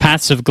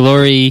 Paths of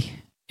Glory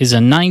is a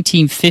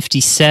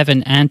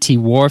 1957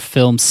 anti-war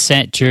film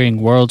set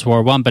during World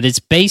War I, but it's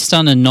based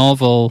on a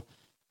novel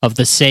of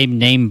the same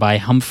name by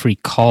Humphrey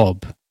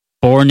Cobb.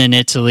 Born in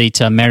Italy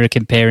to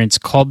American parents,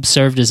 Cobb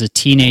served as a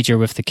teenager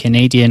with the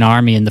Canadian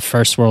Army in the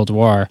First World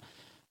War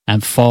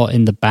and fought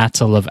in the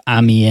Battle of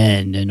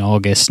Amiens in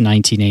August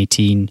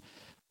 1918,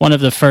 one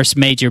of the first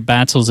major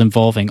battles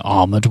involving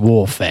armoured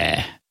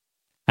warfare.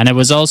 And it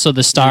was also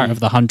the start of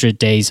the 100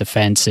 Days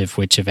Offensive,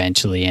 which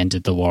eventually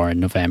ended the war in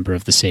November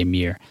of the same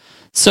year.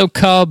 So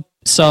Cobb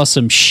saw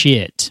some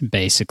shit,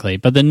 basically,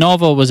 but the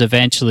novel was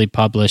eventually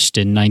published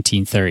in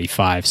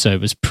 1935, so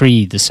it was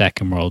pre the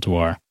Second World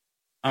War.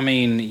 I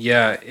mean,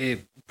 yeah,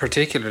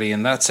 particularly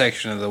in that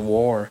section of the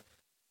war,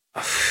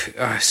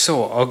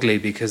 so ugly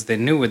because they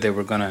knew they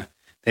were gonna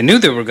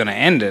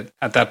end it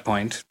at that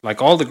point.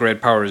 Like all the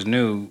great powers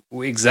knew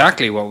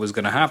exactly what was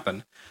going to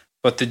happen,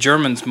 but the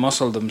Germans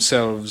muscled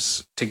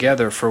themselves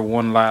together for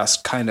one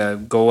last kind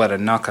of go at a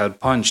knockout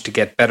punch to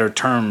get better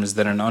terms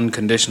than an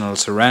unconditional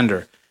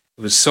surrender.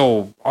 It was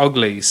so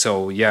ugly.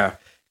 So yeah,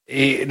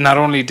 not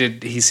only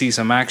did he see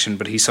some action,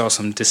 but he saw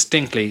some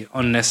distinctly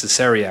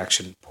unnecessary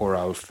action. Poor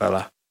old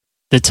fella.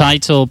 The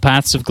title,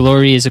 Paths of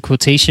Glory, is a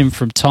quotation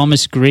from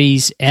Thomas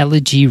Gray's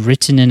elegy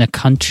written in a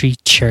country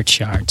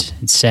churchyard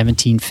in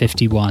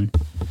 1751.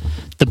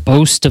 The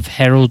boast of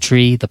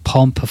heraldry, the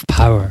pomp of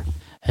power,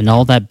 and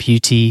all that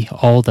beauty,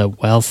 all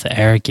that wealth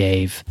e'er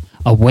gave,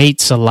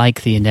 awaits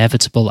alike the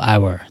inevitable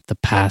hour. The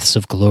paths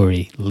of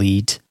glory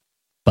lead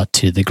but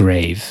to the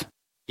grave.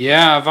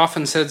 Yeah, I've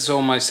often said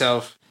so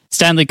myself.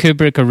 Stanley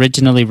Kubrick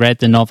originally read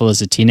the novel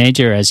as a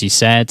teenager, as you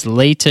said.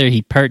 Later,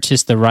 he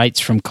purchased the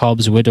rights from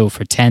Cobb's widow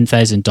for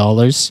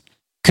 $10,000.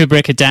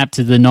 Kubrick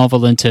adapted the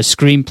novel into a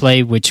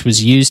screenplay, which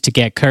was used to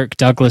get Kirk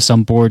Douglas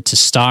on board to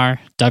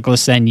star.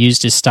 Douglas then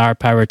used his star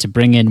power to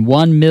bring in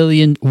 $1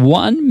 million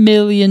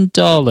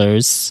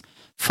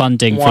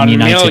funding from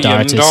United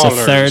Artists, a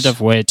third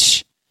of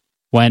which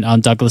went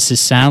on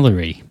Douglas's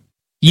salary.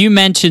 You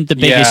mentioned the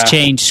biggest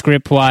change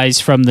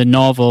script-wise from the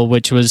novel,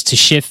 which was to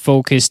shift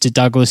focus to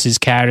Douglas's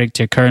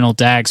character, Colonel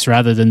Dax,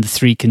 rather than the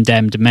three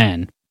condemned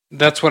men.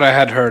 That's what I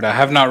had heard. I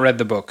have not read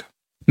the book.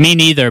 Me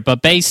neither,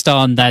 but based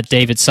on that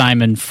David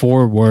Simon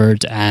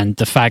foreword and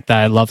the fact that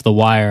I love The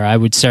Wire, I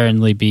would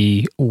certainly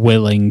be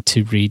willing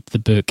to read the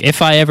book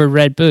if I ever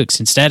read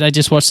books. Instead, I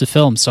just watched the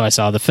film, so I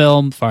saw the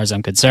film. As far as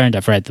I'm concerned,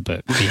 I've read the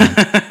book.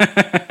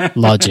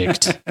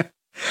 Logicked.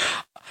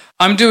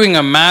 I'm doing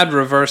a mad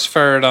reverse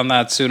ferret on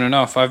that soon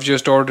enough. I've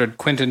just ordered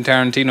Quentin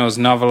Tarantino's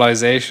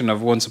novelization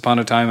of Once Upon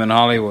a Time in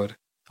Hollywood.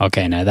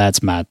 Okay, now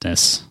that's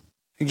madness.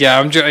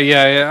 Yeah,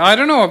 I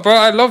don't know, but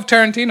I love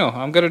Tarantino.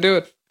 I'm gonna do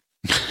it.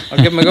 I'll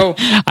give him a go.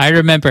 I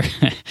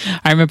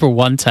remember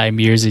one time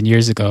years and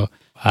years ago.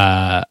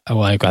 I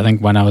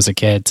think when I was a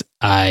kid,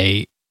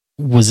 I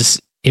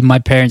was in my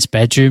parents'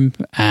 bedroom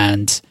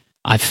and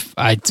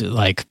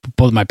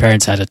both of my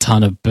parents had a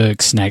ton of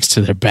books next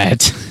to their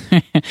bed.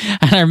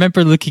 And I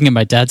remember looking at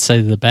my dad's side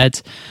of the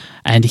bed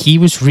and he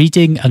was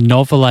reading a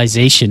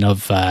novelization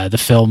of the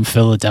film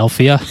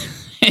Philadelphia.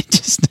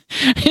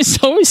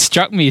 It's always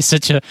struck me as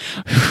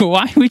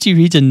why would you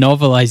read a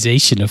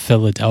novelization of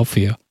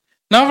Philadelphia?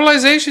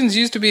 Novelizations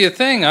used to be a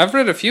thing. I've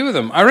read a few of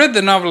them. I read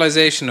the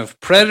novelization of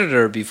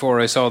Predator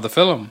before I saw the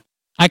film.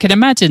 I can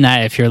imagine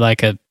that if you're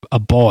like a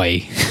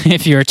boy,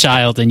 if you're a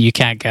child and you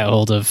can't get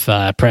hold of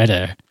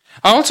Predator.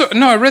 I also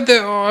read the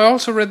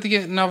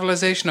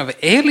novelization of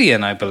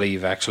Alien, I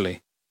believe,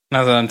 actually,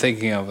 now that I'm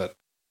thinking of it.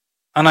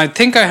 And I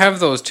think I have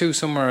those too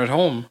somewhere at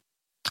home.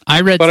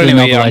 I read the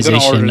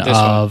novelization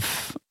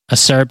of a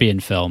Serbian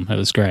film. It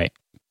was great.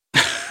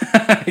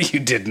 You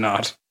did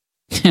not.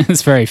 It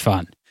was very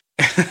fun.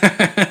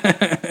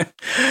 I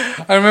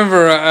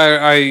remember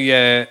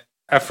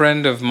a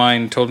friend of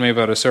mine told me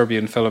about a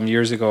Serbian film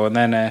years ago, and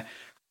then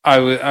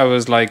I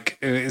was like,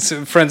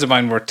 friends of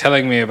mine were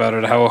telling me about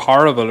it, how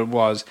horrible it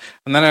was,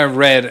 and then I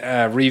read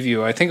a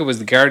review, I think it was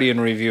the Guardian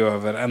review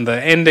of it, and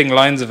the ending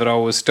lines of it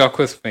always stuck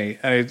with me,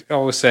 and it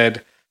always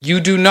said,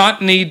 "You do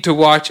not need to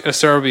watch a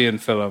Serbian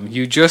film,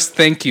 you just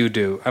think you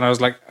do." And I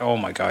was like, oh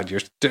my god,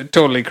 you're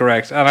totally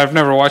correct, and I've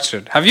never watched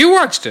it. Have you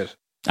watched it?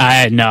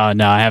 No,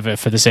 I have it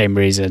for the same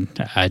reason.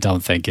 I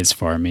don't think it's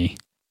for me.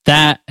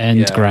 That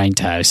and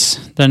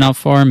Grindhouse, they're not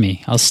for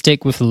me. I'll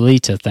stick with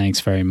Lolita, thanks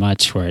very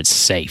much, where it's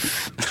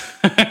safe.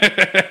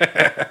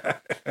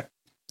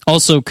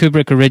 Also,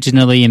 Kubrick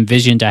originally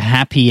envisioned a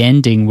happy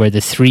ending where the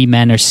three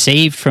men are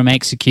saved from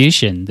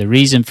execution. The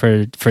reason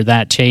for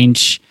that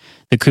change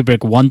that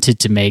Kubrick wanted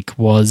to make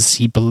was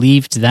he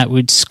believed that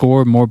would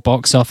score more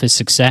box office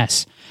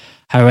success.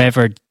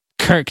 However,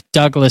 Kirk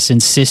Douglas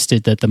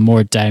insisted that the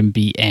more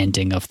downbeat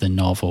ending of the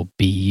novel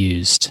be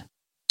used.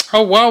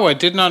 Oh wow, I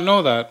did not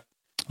know that.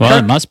 Well,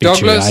 Kirk it must be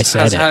Douglas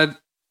true. I said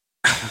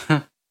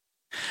it.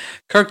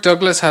 Kirk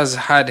Douglas has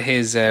had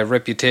his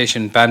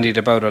reputation bandied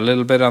about a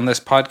little bit on this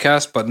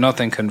podcast, but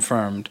nothing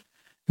confirmed.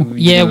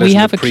 Yeah, we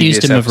have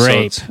accused him of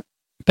rape,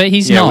 but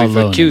he's not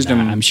alone. Accused him.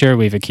 I'm sure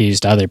we've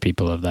accused other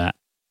people of that.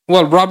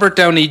 Well, Robert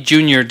Downey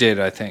Jr. did,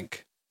 I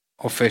think,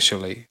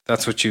 officially.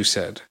 That's what you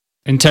said.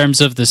 In terms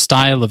of the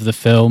style of the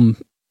film,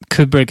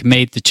 Kubrick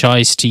made the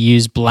choice to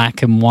use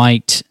black and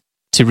white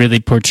to really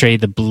portray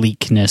the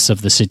bleakness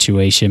of the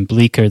situation,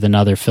 bleaker than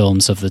other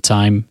films of the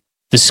time.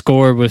 The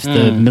score with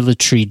the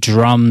military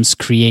drums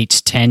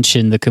creates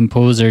tension. The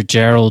composer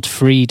Gerald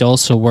Fried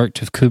also worked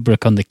with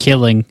Kubrick on The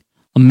Killing.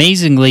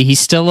 Amazingly, he's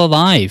still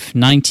alive,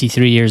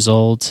 93 years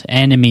old,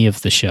 enemy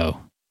of the show.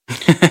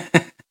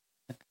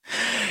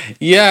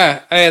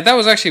 Yeah, that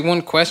was actually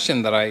one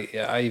question that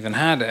I even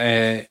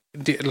had.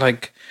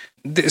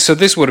 So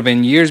this would have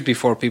been years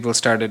before people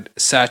started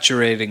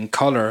saturating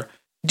color.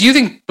 Do you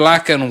think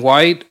black and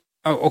white,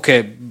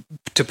 okay,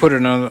 to put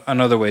it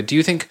another way, do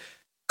you think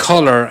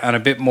color and a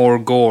bit more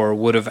gore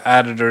would have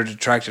added or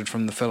detracted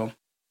from the film?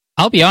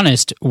 I'll be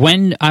honest,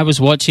 when I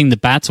was watching the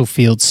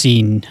battlefield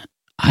scene,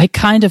 I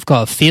kind of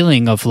got a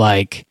feeling of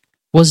like,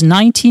 was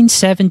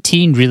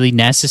 1917 really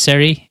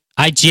necessary?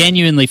 I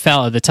genuinely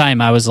felt at the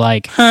time, I was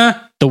like,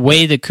 the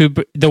way that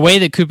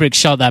Kubrick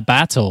shot that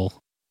battle,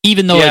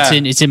 even though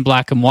it's in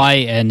black and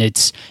white and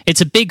it's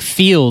a big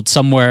field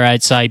somewhere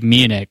outside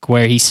Munich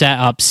where he set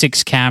up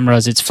 6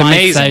 cameras. It's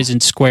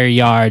 5,000 square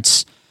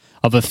yards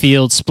of a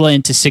field split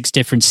into 6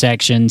 different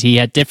sections. He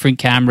had different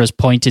cameras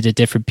pointed at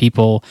different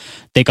people.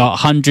 They got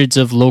hundreds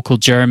of local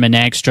German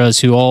extras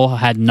who all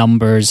had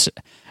numbers,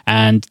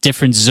 and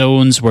different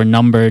zones were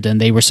numbered,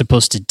 and they were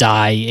supposed to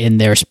die in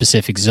their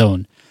specific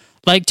zone.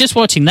 Like, just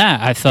watching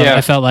that, I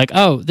felt like,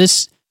 oh,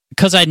 this,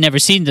 because I'd never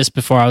seen this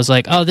before, I was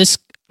like, oh, this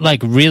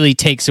like really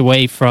takes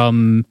away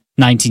from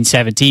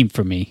 1917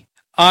 for me.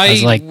 I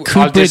was like, Kubrick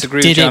I'll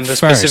disagree with you on the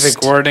first.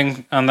 specific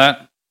wording on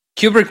that.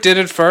 Kubrick did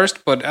it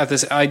first, but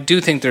I do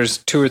think there's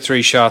 2 or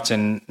 3 shots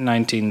in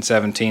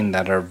 1917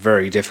 that are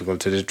very difficult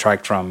to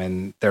detract from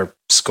in their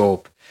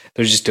scope.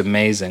 They're just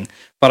amazing.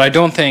 But I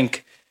don't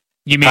think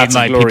You mean Paths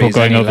of like Glory people is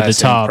going any over the less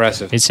top,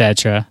 impressive.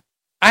 etc.?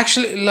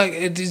 Actually, like,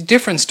 it's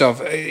different stuff.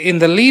 In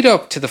the lead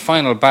up to the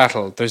final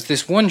battle, there's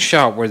this one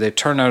shot where they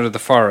turn out of the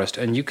forest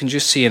and you can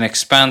just see an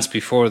expanse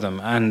before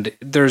them. And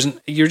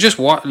you're just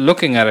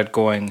looking at it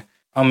going,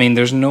 I mean,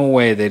 there's no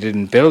way they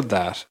didn't build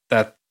that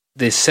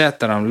this set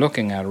that I'm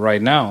looking at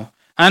right now.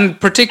 And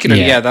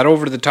particularly, that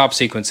over-the-top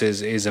sequence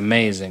is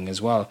amazing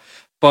as well.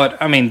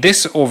 But, I mean,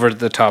 this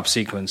over-the-top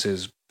sequence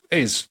is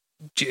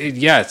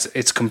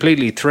it's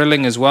completely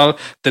thrilling as well.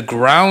 The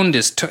ground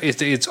it's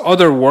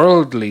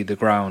otherworldly, the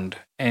ground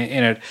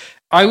in it.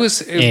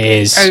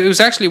 It was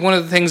actually one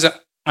of the things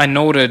that I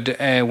noted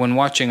when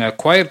watching A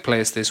Quiet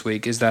Place this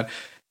week is that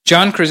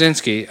John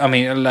Krasinski, I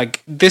mean,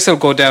 like, this will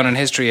go down in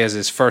history as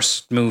his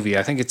first movie.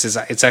 I think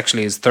it's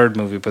actually his third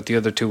movie, but the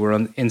other 2 were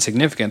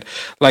insignificant.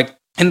 Like,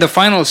 in the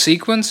final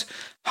sequence,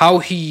 how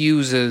he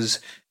uses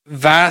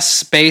vast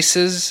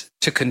spaces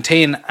to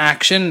contain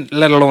action,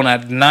 let alone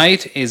at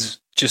night, is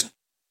just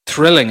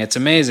thrilling. It's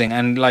amazing.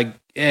 And like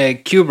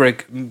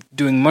Kubrick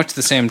doing much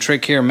the same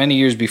trick here many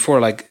years before,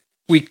 like,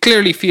 we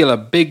clearly feel a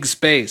big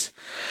space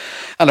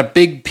and a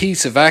big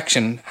piece of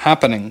action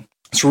happening.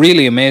 It's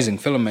really amazing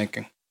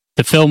filmmaking.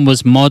 The film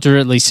was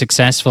moderately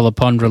successful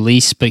upon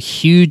release, but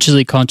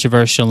hugely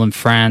controversial in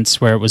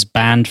France, where it was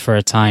banned for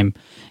a time.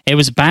 It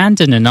was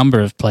banned in a number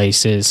of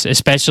places,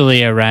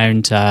 especially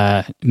around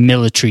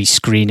military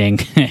screening.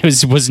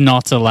 It was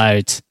not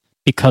allowed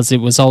because it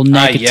was all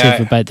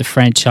negative about the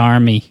French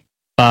army.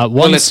 But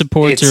one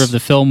supporter of the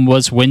film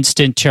was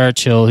Winston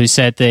Churchill, who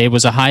said that it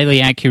was a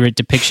highly accurate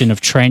depiction of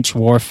trench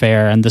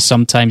warfare and the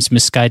sometimes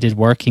misguided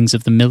workings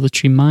of the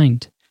military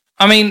mind.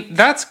 I mean,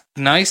 that's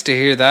nice to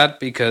hear that,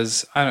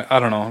 because I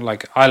don't know,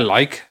 like, I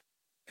like,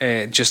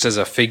 just as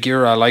a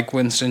figure, I like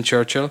Winston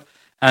Churchill.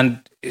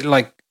 And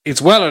like,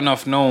 it's well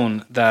enough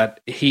known that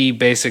he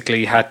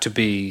basically had to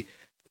be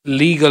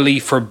legally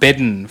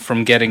forbidden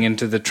from getting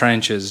into the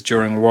trenches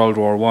during World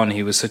War I.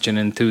 He was such an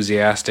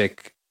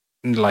enthusiastic,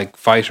 like,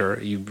 fighter.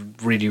 He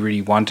really,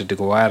 really wanted to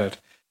go at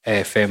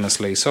it,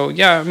 famously. So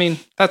yeah, I mean,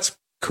 that's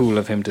cool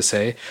of him to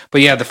say.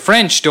 But yeah, the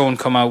French don't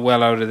come out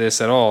well out of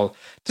this at all,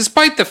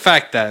 despite the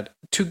fact that,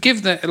 to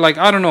give the, like,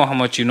 I don't know how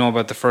much you know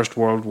about the First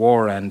World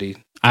War, Andy.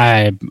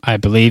 I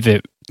believe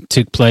it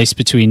took place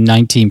between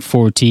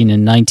 1914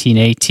 and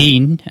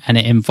 1918, and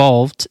it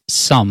involved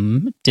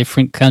some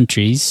different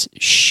countries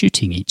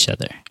shooting each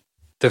other.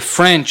 The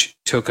French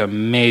took a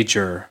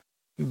major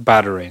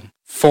battering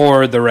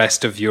for the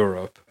rest of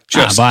Europe.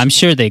 But I'm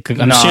sure they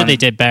could. I'm sure they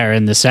did better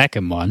in the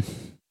second one.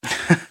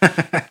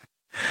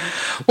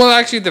 Well,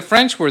 actually, the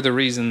French were the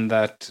reason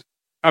that,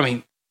 I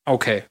mean,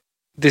 okay,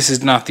 this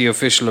is not the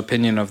official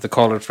opinion of the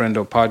Call It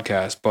Friendo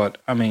podcast, but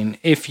I mean,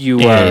 if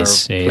you are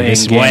playing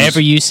games, whatever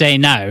you say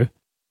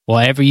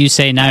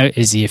now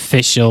is the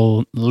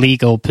official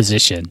legal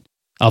position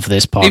of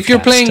this podcast. If you're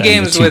playing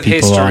games with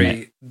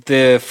history,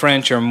 the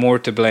French are more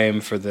to blame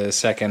for the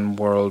Second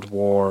World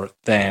War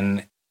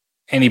than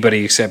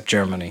anybody except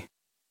Germany,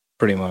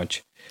 pretty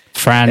much.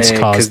 France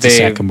caused the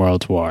Second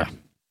World War.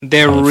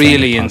 They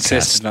really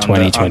insisted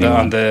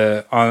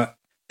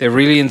they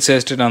really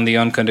insisted on the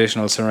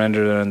unconditional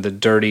surrender and the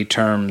dirty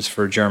terms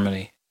for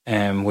Germany,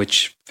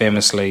 which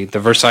famously the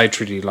Versailles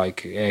Treaty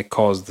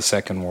caused the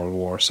Second World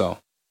War. So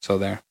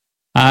there.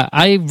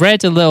 I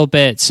read a little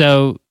bit.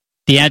 So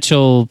the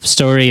actual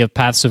story of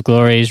Paths of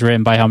Glory is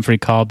written by Humphrey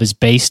Cobb, is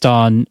based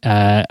on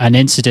an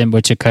incident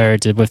which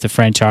occurred with the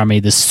French army,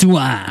 the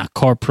Soins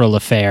Corporal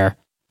affair,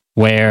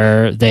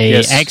 where they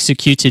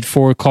executed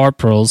 4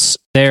 corporals.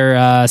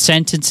 Their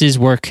sentences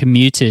were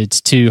commuted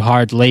to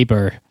hard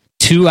labor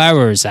 2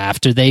 hours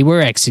after they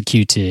were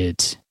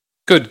executed.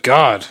 Good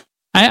God.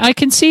 I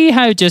can see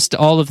how just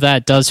all of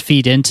that does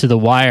feed into The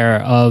Wire.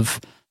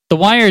 The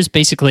Wire is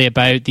basically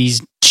about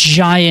these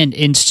giant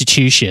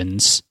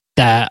institutions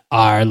that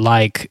are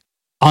like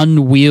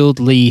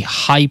unwieldy,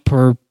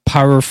 hyper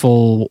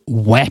powerful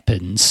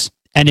weapons.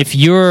 And if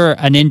you're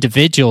an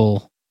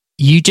individual,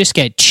 you just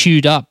get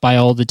chewed up by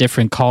all the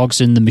different cogs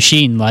in the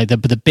machine. Like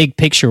the big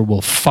picture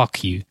will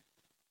fuck you.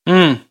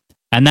 Mm.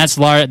 And that's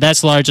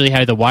largely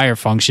how The Wire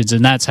functions,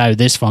 and that's how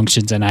this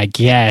functions. And I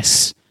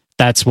guess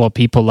that's what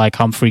people like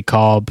Humphrey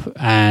Cobb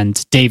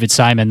and David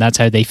Simon, that's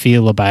how they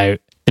feel about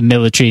the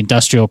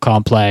military-industrial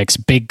complex,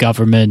 big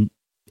government,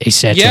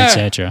 etc.,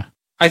 etc.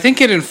 I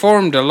think it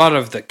informed a lot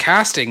of the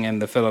casting in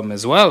the film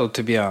as well,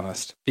 to be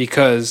honest,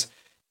 because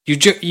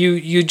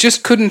You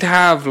just couldn't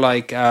have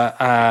like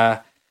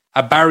a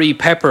Barry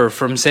Pepper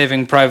from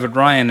Saving Private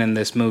Ryan in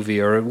this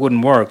movie, or it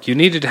wouldn't work. You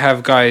needed to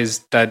have guys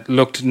that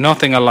looked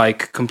nothing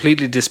alike,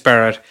 completely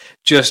disparate,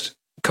 just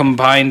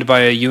combined by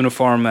a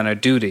uniform and a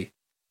duty.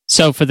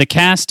 So for the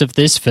cast of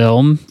this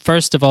film,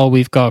 first of all,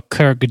 we've got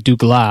Kirk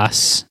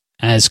Douglas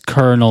as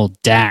Colonel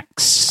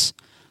Dax.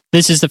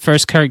 This is the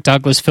first Kirk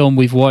Douglas film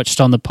we've watched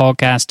on the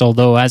podcast,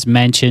 although, as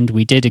mentioned,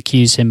 we did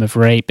accuse him of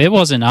rape. It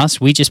wasn't us.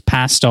 We just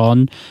passed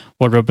on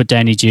what Robert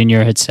Downey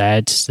Jr. had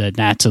said, that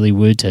Natalie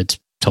Wood had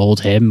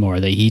told him or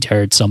that he'd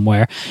heard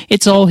somewhere.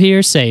 It's all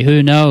hearsay.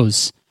 Who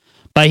knows?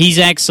 But he's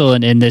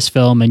excellent in this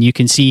film, and you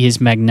can see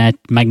his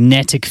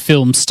magnetic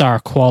film star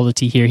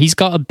quality here. He's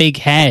got a big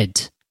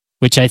head,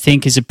 which I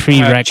think is a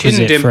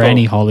prerequisite for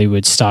any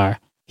Hollywood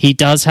star. He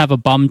does have a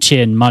bum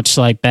chin, much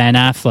like Ben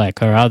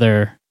Affleck or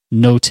other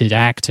noted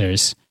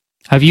actors.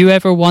 Have you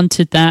ever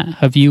wanted that?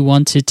 Have you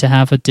wanted to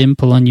have a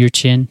dimple on your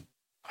chin?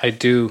 I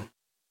do,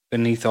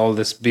 beneath all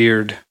this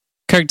beard.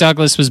 Kirk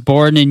Douglas was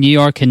born in New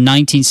York in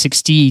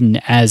 1916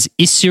 as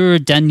Isur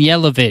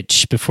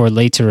Danielovich before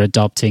later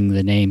adopting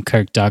the name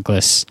Kirk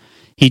Douglas.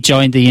 He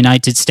joined the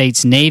United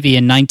States Navy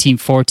in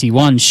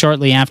 1941,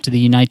 shortly after the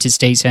United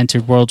States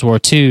entered World War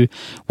II,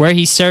 where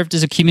he served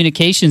as a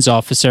communications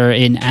officer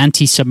in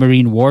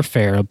anti-submarine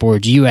warfare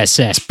aboard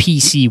USS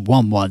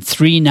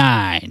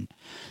PC-1139.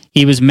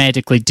 He was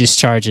medically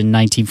discharged in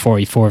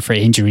 1944 for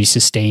injuries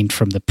sustained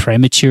from the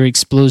premature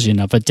explosion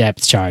of a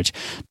depth charge.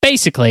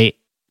 Basically,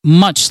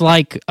 much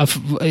like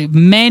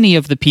many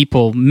of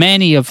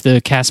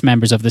the cast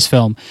members of this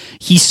film,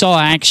 he saw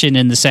action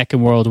in the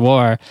Second World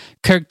War.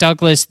 Kirk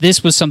Douglas,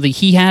 this was something,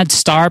 he had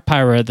star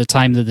power at the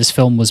time that this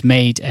film was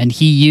made, and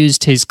he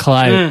used his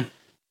clout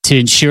to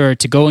ensure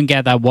to go and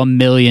get that $1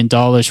 million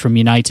from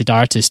United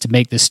Artists to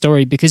make this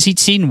story, because he'd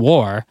seen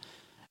war,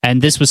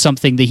 and this was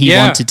something that he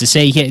wanted to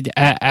say.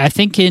 I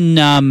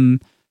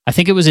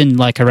think it was in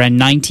like around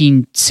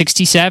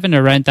 1967,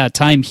 around that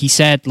time, he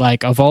said,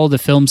 like, of all the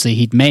films that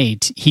he'd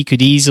made, he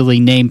could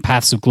easily name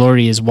Paths of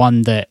Glory as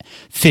one that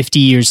 50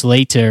 years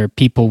later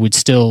people would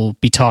still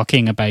be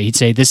talking about. He'd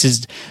say, this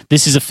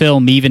is a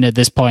film, even at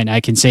this point,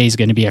 I can say is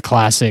going to be a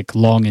classic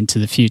long into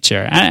the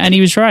future. And he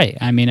was right.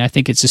 I mean, I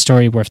think it's a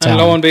story worth telling.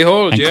 And lo and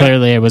behold, and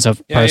clearly it was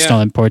of personal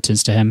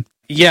importance to him.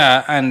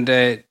 Yeah,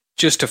 and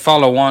just to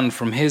follow on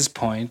from his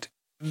point,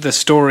 the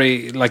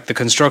story, like the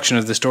construction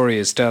of the story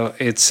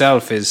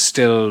itself is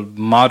still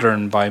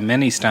modern by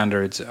many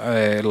standards.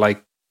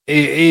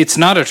 It's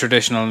not a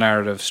traditional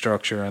narrative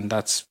structure, and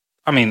that's,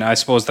 I mean, I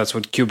suppose that's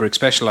what Kubrick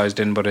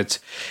specialized in, but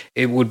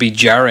it would be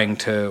jarring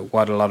to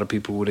what a lot of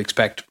people would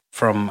expect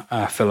from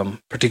a film,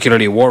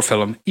 particularly a war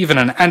film, even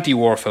an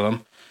anti-war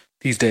film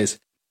these days.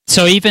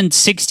 So even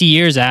 60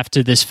 years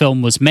after this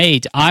film was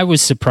made, I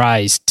was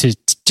surprised to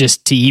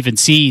even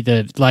see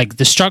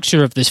the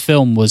structure of this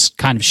film was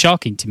kind of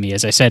shocking to me.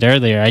 As I said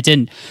earlier, I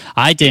didn't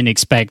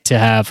expect to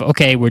have,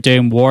 okay, we're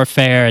doing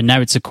warfare and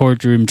now it's a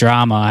courtroom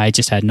drama. I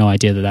just had no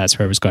idea that that's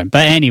where it was going.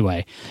 But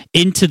anyway,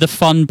 into the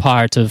fun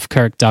part of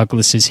Kirk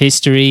Douglas's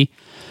history.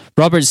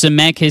 Robert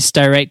Zemeckis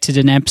directed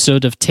an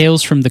episode of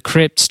Tales from the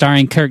Crypt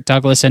starring Kirk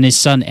Douglas and his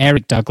son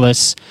Eric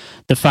Douglas.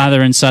 The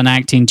father and son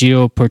acting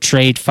duo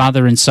portrayed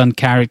father and son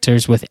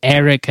characters, with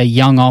Eric, a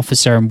young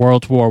officer in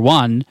World War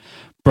I,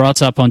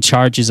 brought up on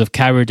charges of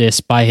cowardice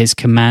by his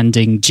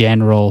commanding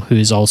general, who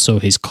is also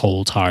his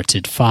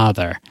cold-hearted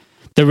father.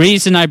 The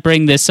reason I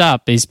bring this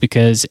up is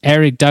because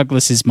Eric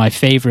Douglas is my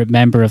favorite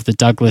member of the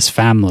Douglas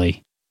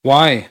family.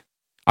 Why?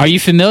 Are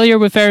you familiar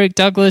with Eric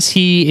Douglas?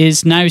 He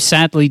is now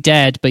sadly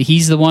dead, but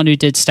he's the one who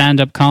did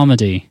stand-up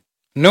comedy.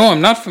 No,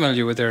 I'm not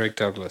familiar with Eric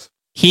Douglas.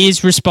 He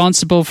is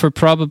responsible for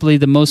probably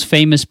the most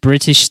famous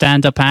British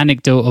stand-up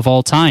anecdote of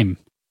all time.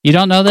 You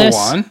don't know this?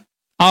 Go on.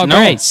 Oh, no.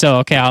 Great. So,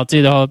 okay, I'll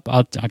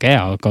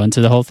go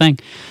into the whole thing.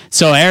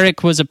 So,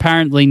 Eric was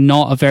apparently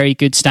not a very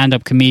good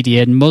stand-up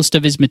comedian. Most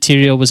of his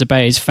material was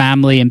about his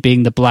family and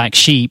being the black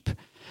sheep.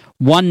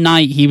 One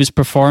night, he was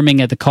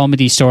performing at the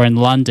Comedy Store in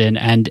London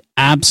and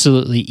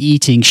absolutely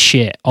eating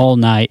shit all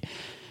night.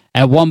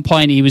 At one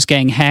point, he was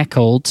getting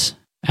heckled,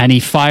 and he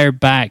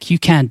fired back, "You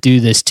can't do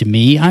this to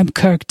me. I'm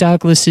Kirk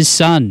Douglas's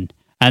son."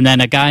 And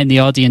then a guy in the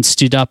audience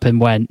stood up and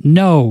went,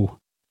 "No,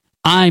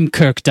 I'm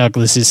Kirk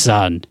Douglas's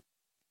son."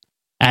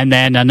 And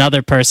then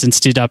another person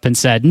stood up and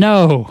said,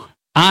 "No,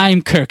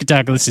 I'm Kirk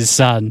Douglas's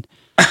son."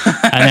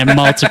 And then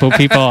multiple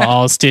people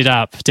all stood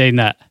up doing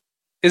that.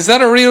 Is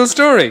that a real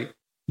story?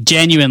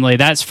 Genuinely,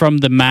 that's from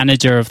the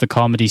manager of the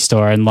Comedy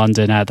Store in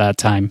London at that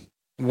time.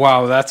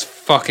 Wow, that's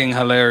fucking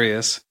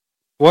hilarious.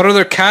 What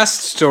other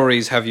cast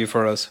stories have you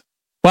for us?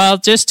 Well,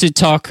 just to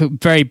talk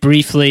very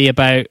briefly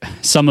about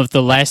some of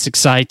the less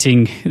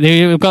exciting...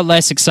 We've got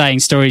less exciting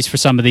stories for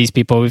some of these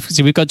people.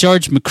 We've got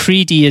George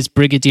Macready as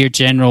Brigadier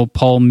General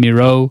Paul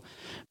Miro.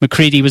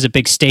 Macready was a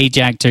big stage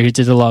actor who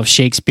did a lot of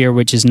Shakespeare,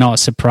 which is not a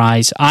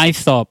surprise. I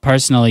thought,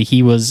 personally,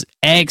 he was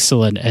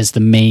excellent as the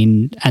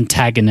main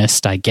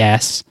antagonist, I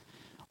guess.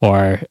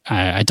 Or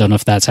I don't know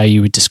if that's how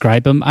you would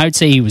describe him. I would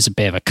say he was a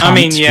bit of a cunt, I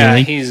mean, yeah,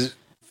 really. He's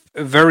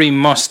a very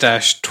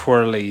mustache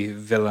twirly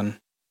villain.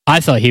 I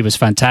thought he was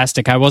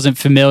fantastic. I wasn't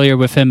familiar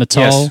with him at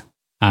Yes. all.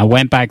 I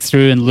went back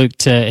through and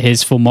looked at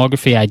his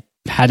filmography. I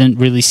hadn't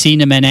really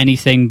seen him in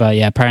anything, but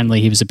yeah, apparently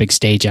he was a big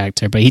stage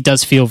actor. But he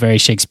does feel very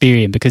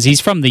Shakespearean because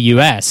he's from the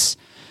US,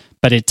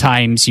 but at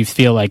times you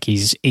feel like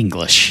he's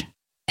English.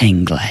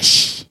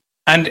 English.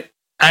 And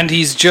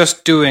he's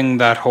just doing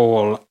that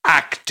whole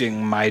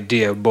acting, my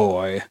dear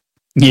boy.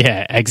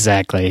 Yeah,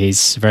 exactly.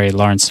 He's very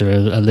Laurence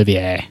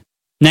Olivier.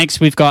 Next,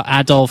 we've got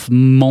Adolphe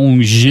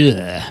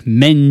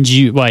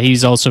Menjou. Well,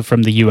 he's also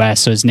from the US,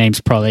 so his name's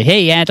probably,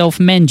 hey,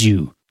 Adolphe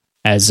Menjou,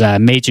 as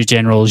Major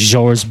General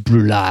Georges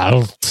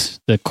Brulart,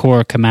 the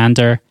Corps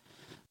commander.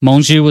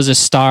 Menjou was a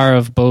star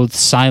of both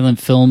silent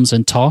films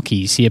and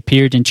talkies. He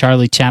appeared in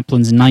Charlie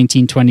Chaplin's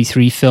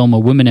 1923 film A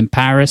Woman in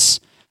Paris.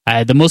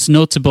 The most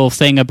notable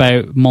thing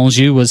about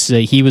Menjou was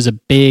that he was a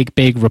big,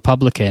 big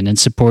Republican and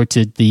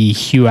supported the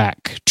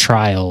HUAC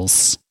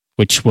trials,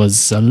 which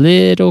was a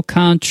little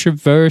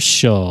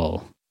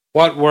controversial.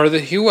 What were the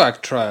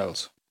HUAC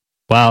trials?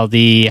 Well,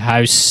 the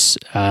House,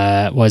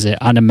 was it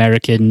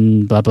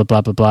Un-American blah, blah,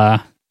 blah, blah,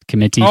 blah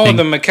committee Oh, thing?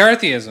 the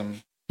McCarthyism.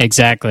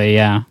 Exactly,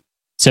 yeah.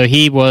 So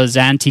he was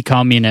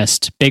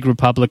anti-communist, big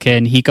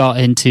Republican. He got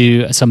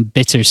into some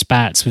bitter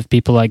spats with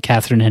people like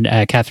Katharine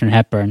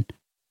Hepburn.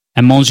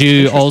 And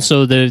Menjou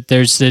also,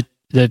 there's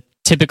the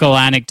typical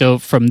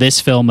anecdote from this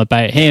film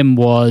about him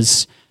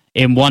was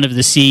in one of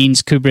the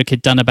scenes, Kubrick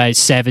had done about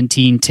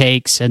 17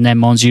 takes, and then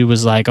Menjou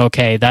was like,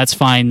 okay, that's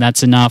fine,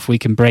 that's enough, we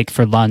can break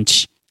for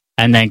lunch.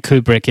 And then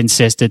Kubrick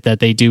insisted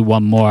that they do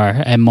one more,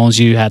 and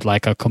Menjou had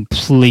like a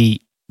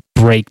complete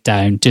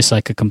breakdown, just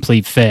like a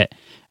complete fit.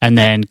 And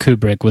then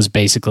Kubrick was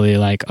basically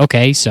like,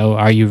 okay, so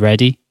are you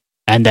ready?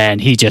 And then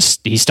he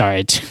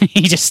started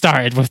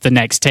with the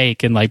next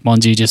take, and like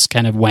Menjou just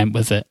kind of went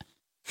with it.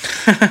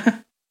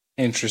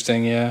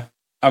 Interesting, yeah.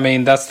 I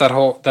mean, that's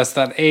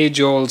that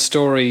age-old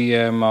story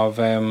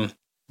of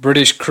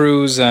British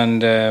crews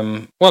and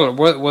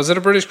was it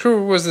a British crew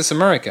or was this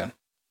American?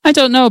 I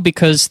don't know,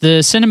 because the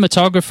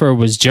cinematographer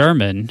was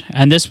German,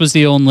 and this was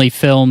the only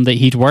film that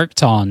he'd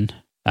worked on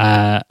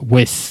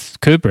with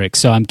Kubrick.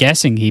 So I'm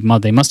guessing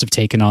they must have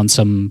taken on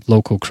some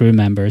local crew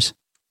members.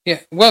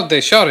 Yeah, well,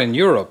 they shot in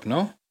Europe,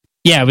 no?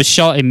 Yeah, it was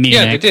shot in Munich.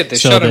 Yeah, they did. They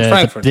shot in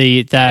Frankfurt.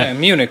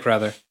 Munich,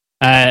 rather.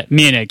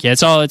 Munich, yeah,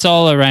 it's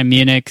all around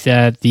Munich.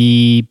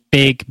 The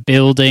big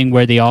building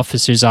where the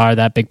officers are,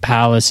 that big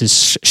palace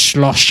is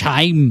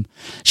Schlossheim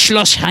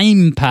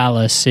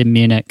Palace in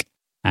Munich.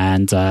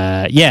 And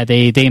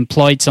they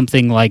employed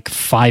something like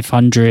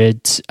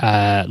 500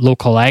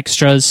 local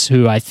extras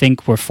who I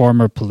think were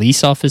former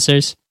police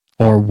officers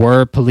or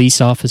were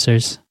police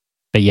officers.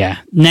 But yeah,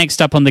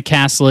 next up on the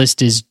cast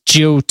list is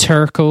Joe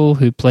Turkel,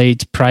 who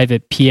played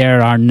Private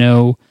Pierre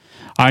Arnaud.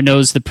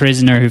 Arnaud's the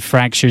prisoner who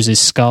fractures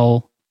his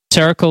skull.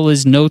 Turkel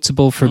is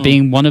notable for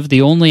being one of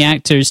the only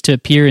actors to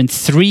appear in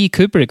 3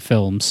 Kubrick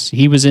films.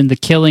 He was in The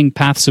Killing,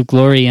 Paths of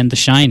Glory, and The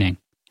Shining.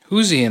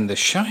 Who's he in The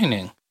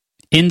Shining?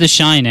 In The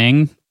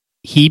Shining,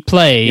 he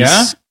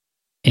plays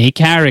a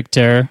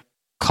character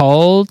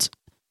called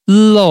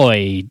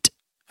Lloyd.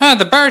 Ah,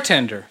 the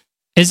bartender.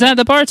 Is that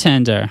the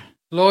bartender?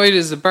 Lloyd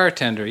is the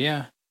bartender,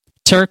 yeah.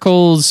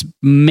 Turkel's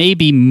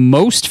maybe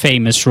most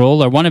famous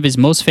role, or one of his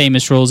most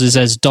famous roles, is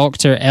as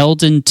Dr.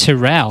 Eldon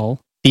Tyrrell,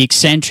 the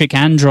eccentric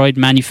android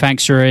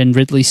manufacturer in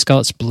Ridley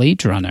Scott's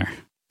Blade Runner.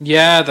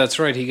 Yeah, that's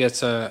right. He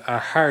gets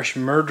a harsh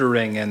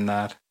murdering in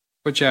that.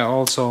 But yeah,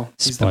 also,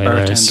 he's Spoilers the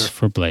bartender.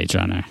 for Blade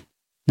Runner.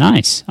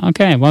 Nice.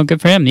 Okay, well, good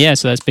for him. Yeah,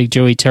 so that's Big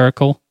Joey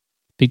Turkel.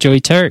 Big Joey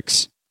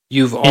Turks.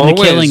 You've In always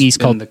The Killing, he's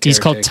been the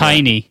called caretaker.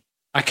 Tiny.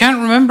 I can't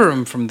remember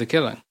him from The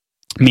Killing.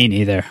 Me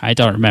neither. I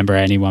don't remember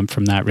anyone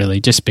from that,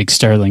 really. Just Big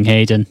Sterling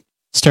Hayden.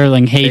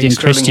 Sterling Hayden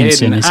Sterling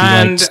Christensen, Hayden. as he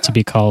And- likes to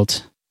be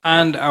called.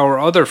 And our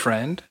other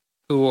friend,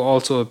 who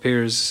also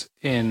appears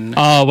in...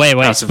 Oh, wait.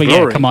 Paths of But yeah,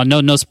 Glory. come on.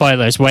 No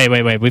spoilers. Wait.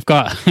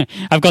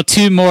 I've got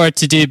 2 more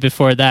to do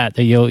before that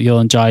you'll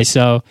enjoy.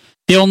 So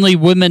the only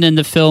woman in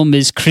the film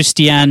is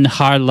Christiane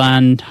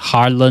Harlan,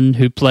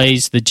 who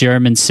plays the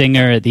German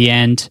singer at the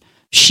end.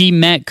 She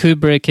met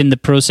Kubrick in the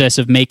process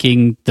of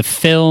making the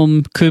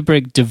film.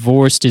 Kubrick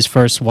divorced his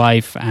first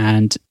wife,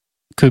 and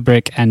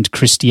Kubrick and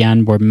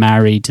Christiane were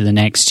married the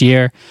next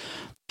year.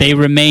 They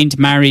remained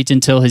married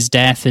until his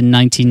death in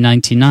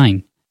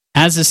 1999.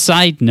 As a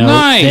side note,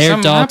 Nice,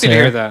 I'm happy to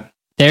hear that.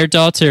 their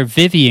daughter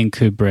Vivian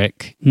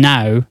Kubrick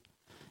now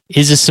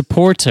is a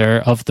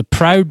supporter of the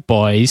Proud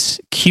Boys,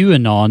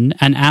 QAnon,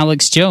 and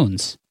Alex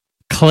Jones,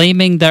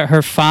 claiming that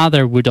her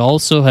father would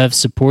also have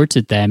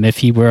supported them if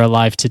he were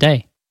alive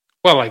today.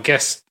 Well, I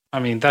guess,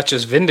 that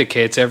just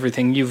vindicates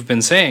everything you've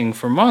been saying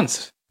for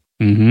months.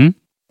 Vivian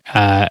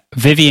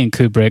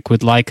Kubrick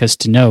would like us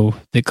to know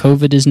that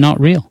COVID is not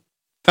real.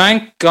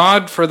 Thank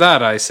God for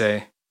that, I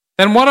say.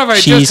 Then what have I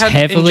She's just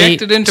had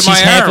injected into my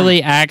she's arm?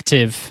 heavily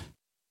active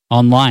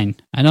online.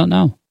 I don't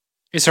know.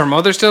 Is her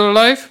mother still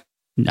alive?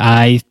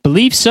 I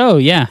believe so,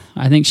 yeah.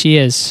 I think she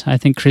is. I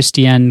think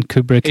Christiane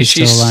Kubrick is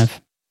still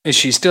alive. Is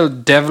she still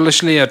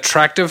devilishly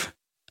attractive?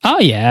 Oh,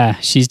 yeah.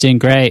 She's doing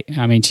great.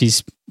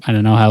 I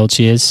don't know how old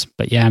she is,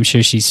 but yeah, I'm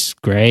sure she's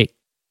great.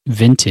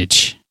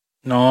 Vintage.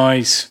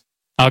 Nice.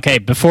 Okay,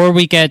 before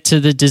we get to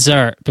the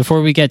dessert,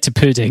 before we get to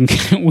pudding,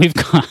 we've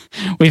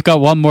got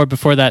one more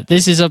before that.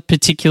 This is of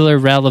particular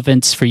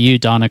relevance for you,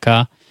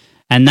 Donica,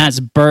 and that's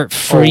Bert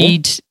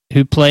Freed,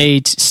 who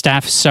played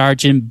Staff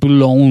Sergeant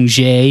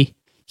Boulanger.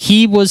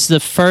 He was the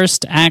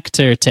first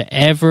actor to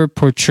ever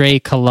portray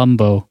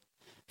Columbo.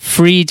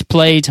 Freed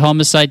played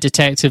homicide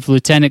detective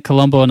Lieutenant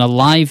Columbo in a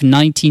live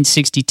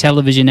 1960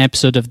 television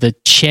episode of the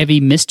Chevy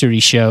Mystery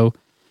Show,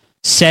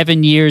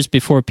 7 years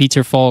before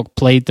Peter Falk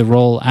played the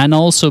role, and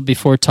also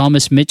before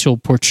Thomas Mitchell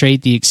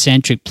portrayed the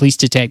eccentric police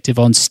detective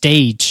on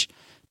stage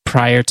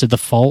prior to the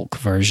Falk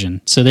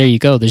version. So there you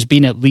go. There's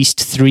been at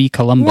least 3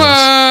 Columbos. What?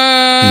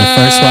 And the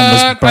first one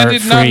was Bert I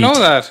did not Freed. know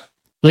that.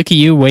 Look at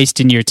you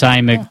wasting your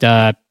time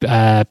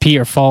at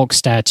Peter Falk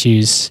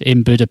statues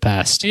in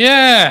Budapest.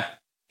 Yeah.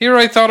 Here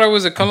I thought I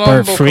was a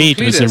Columbo Bert Freed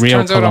was the completist. real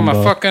Turns out I'm a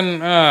Columbo.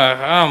 fucking...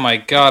 oh my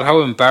God,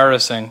 how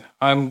embarrassing.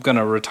 I'm going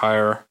to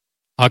retire.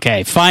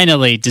 Okay,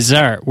 finally,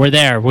 dessert. We're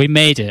there. We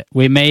made it.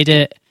 We made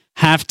it.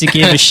 Have to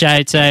give a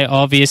shout out,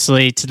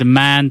 obviously, to the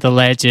man, the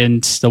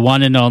legend, the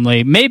one and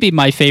only, maybe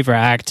my favorite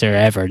actor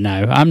ever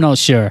now. I'm not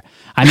sure.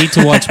 I need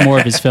to watch more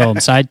of his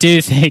films. I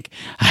do think,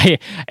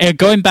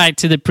 going back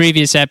to the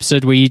previous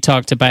episode where you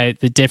talked about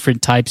the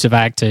different types of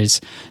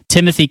actors,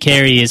 Timothy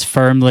Carey is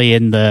firmly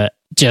in the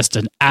just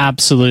an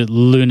absolute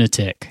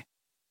lunatic.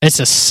 It's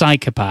a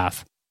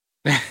psychopath.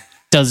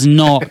 Does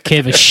not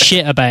give a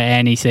shit about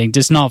anything,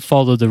 does not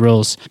follow the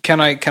rules.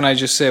 Can I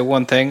just say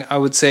one thing? I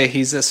would say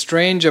he's a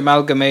strange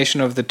amalgamation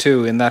of the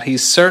two in that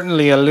he's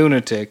certainly a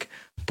lunatic,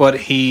 but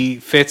he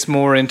fits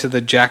more into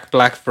the Jack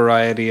Black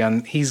variety,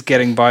 and he's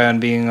getting by on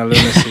being a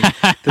lunacy.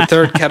 The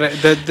third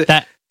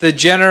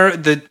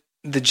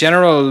the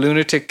general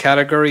lunatic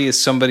category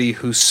is somebody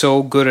who's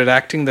so good at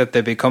acting that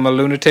they become a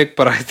lunatic,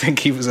 but I think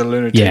he was a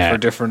lunatic for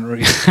different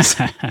reasons.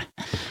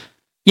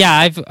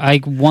 Yeah,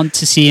 I want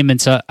to see him in.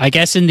 So I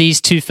guess in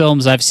these 2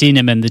 films I've seen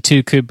him in, the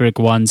 2 Kubrick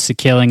ones, The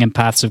Killing and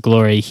Paths of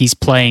Glory. He's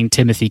playing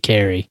Timothy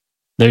Carey.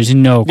 There's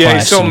no question. Yeah,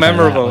 he's so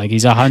memorable. Like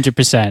he's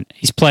 100%.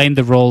 He's playing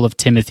the role of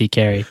Timothy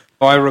Carey.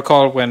 Oh, I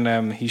recall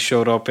when he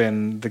showed up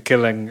in The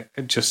Killing.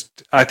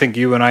 I think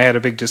you and I had a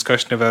big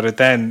discussion about it.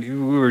 Then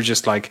we were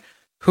just like,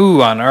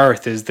 "Who on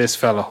earth is this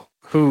fellow?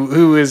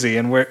 Who is he?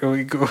 And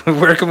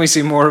where can we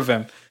see more of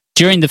him?"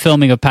 During the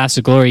filming of Paths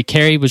of Glory,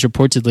 Carey was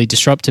reportedly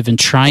disruptive and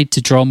tried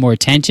to draw more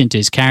attention to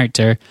his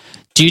character.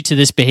 Due to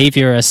this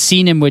behaviour, a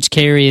scene in which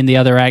Carey and the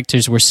other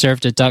actors were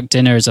served a duck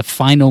dinner as a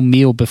final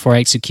meal before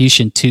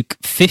execution took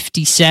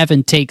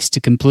 57 takes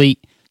to complete.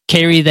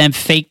 Carey then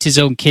faked his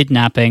own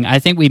kidnapping. I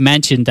think we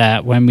mentioned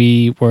that when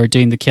we were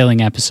doing the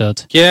Killing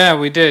episode. Yeah,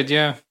 we did,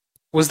 yeah.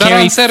 Was that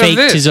Carey on set of faked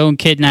this? his own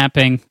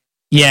kidnapping.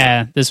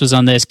 Yeah, this was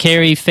on this.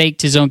 Carey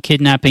faked his own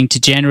kidnapping to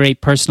generate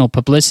personal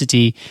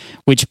publicity,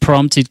 which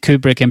prompted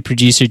Kubrick and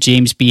producer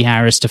James B.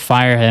 Harris to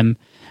fire him.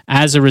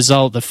 As a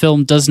result, the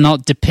film does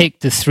not depict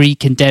the 3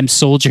 condemned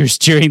soldiers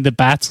during the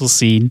battle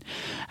scene,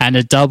 and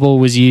a double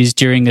was used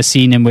during a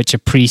scene in which a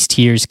priest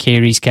hears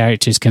Carey's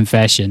character's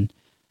confession.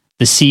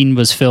 The scene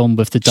was filmed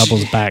with the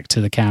double's back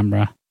to the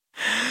camera.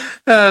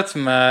 That's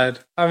mad.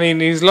 I mean,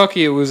 he's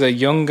lucky it was a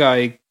young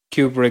guy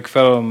Kubrick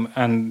film,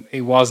 and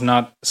he was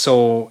not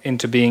so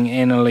into being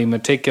anally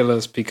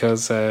meticulous,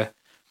 because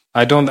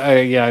I don't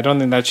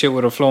think that shit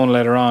would have flown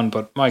later on.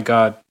 But my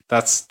God,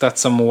 that's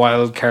some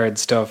wild card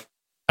stuff.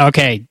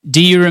 Okay,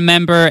 do you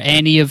remember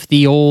any of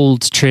the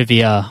old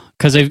trivia?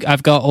 Because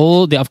I've got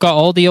all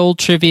the old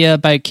trivia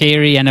about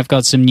Carey, and I've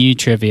got some new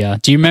trivia.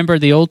 Do you remember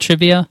the old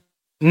trivia?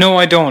 No,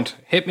 I don't.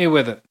 Hit me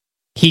with it.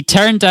 He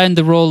turned down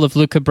the role of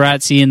Luca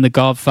Brasi in The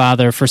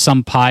Godfather for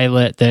some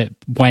pilot that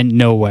went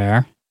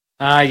nowhere.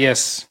 Ah,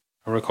 yes.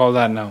 I recall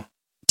that now.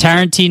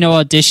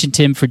 Tarantino auditioned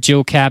him for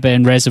Joe Cabot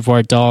in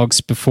Reservoir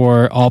Dogs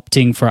before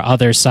opting for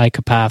other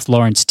psychopath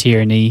Lawrence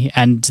Tierney,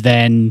 and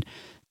then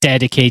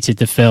dedicated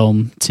the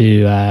film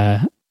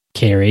to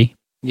Carey.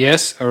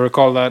 Yes, I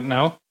recall that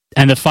now.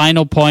 And the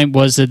final point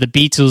was that the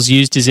Beatles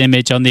used his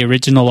image on the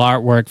original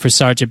artwork for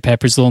Sgt.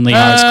 Pepper's Lonely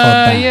Hearts Club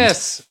Band.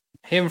 Yes.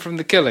 Him from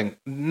The Killing.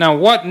 Now,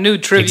 what new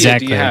trivia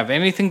do you have?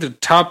 Anything to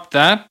top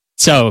that?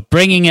 So,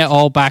 bringing it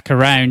all back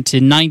around,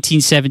 in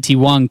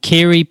 1971,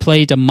 Carey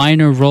played a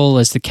minor role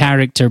as the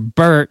character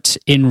Bert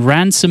in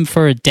Ransom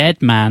for a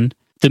Dead Man,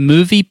 the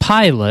movie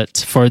pilot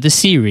for the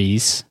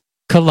series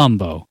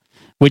Columbo,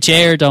 which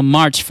aired on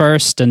March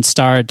 1st and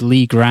starred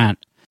Lee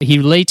Grant. He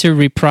later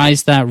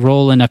reprised that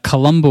role in a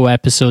Columbo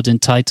episode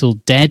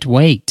entitled Dead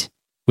Weight,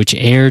 which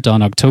aired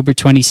on October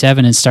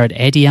 27 and starred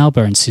Eddie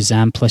Albert and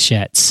Suzanne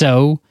Plachette.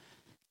 So,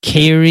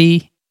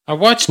 Carey I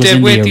watched was Dead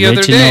in Weight the the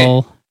other day.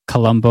 original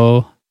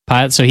Columbo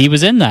pilot. So he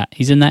was in that.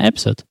 He's in that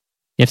episode.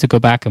 You have to go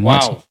back and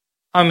watch Wow.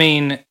 I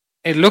mean,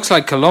 it looks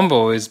like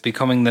Columbo is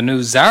becoming the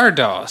new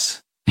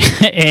Zardoz.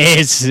 it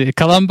is.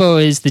 Columbo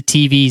is the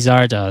TV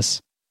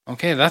Zardoz.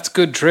 Okay, that's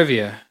good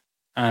trivia.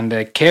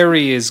 And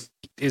Carey is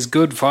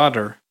good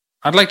fodder.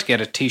 I'd like to get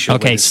a T-shirt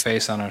Okay, with his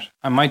face on it.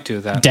 I might do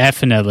that.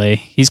 Definitely.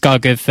 He's got a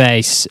good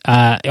face.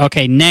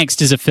 Okay,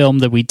 next is a film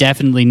that we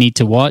definitely need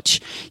to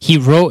watch. He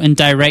wrote and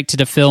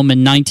directed a film in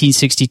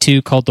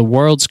 1962 called The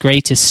World's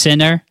Greatest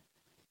Sinner,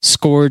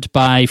 scored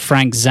by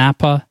Frank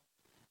Zappa.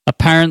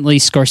 Apparently,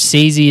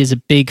 Scorsese is a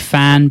big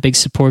fan, big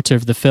supporter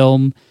of the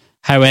film.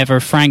 However,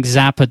 Frank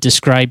Zappa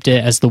described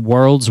it as the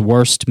world's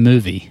worst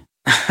movie.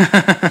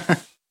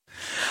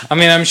 I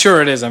mean, I'm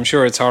sure it is. I'm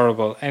sure it's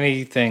horrible.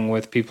 Anything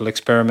with people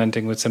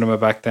experimenting with cinema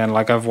back then.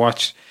 Like, I've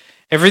watched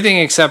everything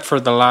except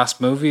for the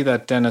last movie,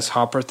 that Dennis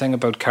Hopper thing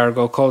about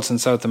cargo cults in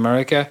South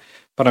America.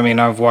 But I mean,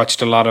 I've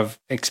watched a lot of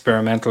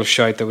experimental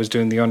shite that was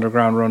doing the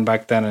underground run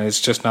back then, and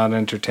it's just not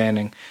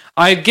entertaining.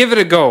 I'd give it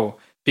a go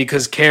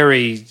because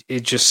Carrie,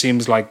 it just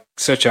seems like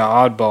such an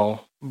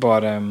oddball.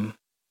 But,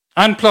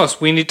 and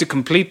plus, we need to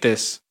complete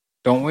this,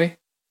 don't we?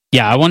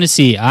 Yeah,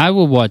 I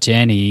will watch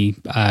any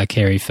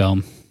Carrie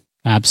film.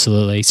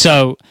 Absolutely.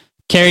 So,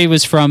 Carrie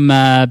was from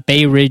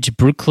Bay Ridge,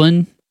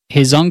 Brooklyn.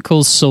 His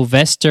uncles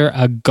Sylvester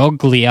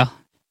Agoglia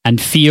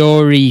and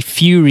Fury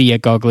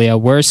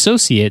Agoglia were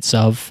associates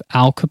of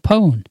Al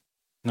Capone.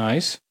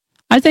 Nice.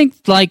 I think,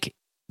 like,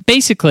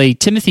 basically,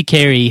 Timothy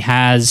Carey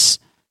has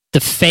the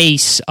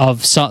face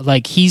of,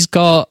 like, he's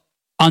got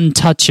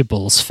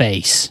Untouchable's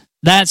face.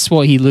 That's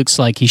what he looks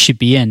like he should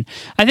be in.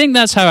 I think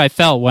that's how I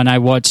felt when I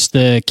watched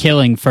The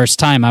Killing first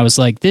time. I was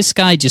like, this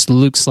guy just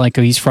looks like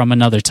he's from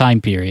another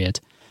time period.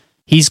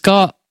 He's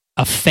got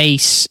a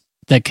face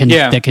that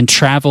can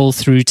travel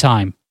through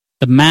time.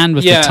 The man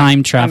with the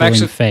time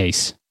traveling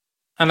face.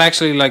 And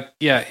actually, like,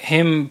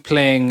 him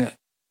playing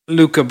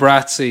Luca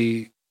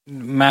Brasi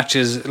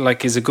matches,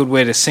 like, is a good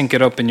way to sync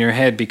it up in your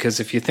head,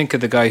 because if you think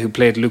of the guy who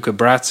played Luca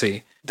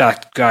Brasi,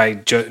 that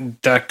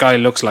guy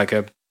looks like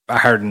a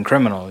hardened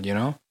criminal, you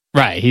know?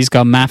 Right, he's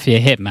got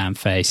mafia hitman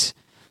face.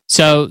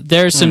 So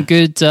there's some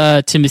good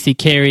Timothy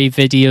Carey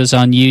videos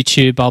on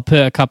YouTube. I'll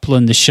put a couple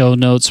in the show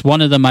notes. One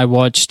of them I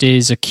watched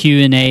is a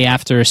Q&A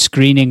after a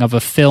screening of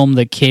a film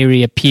that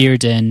Carey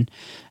appeared in,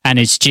 and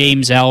it's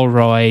James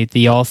Ellroy,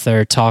 the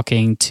author,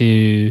 talking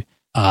to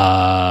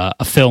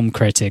a film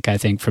critic, I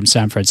think, from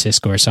San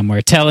Francisco or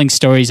somewhere, telling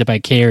stories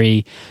about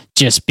Carey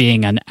just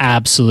being an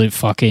absolute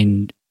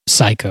fucking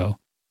psycho.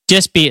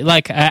 Just be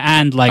like,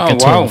 a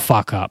total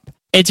fuck up.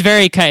 It's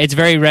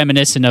very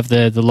reminiscent of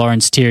the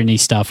Lawrence Tierney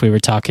stuff we were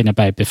talking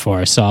about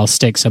before. So I'll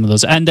stick some of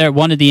those. And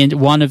one of the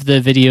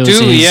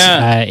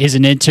videos is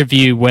an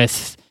interview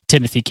with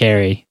Timothy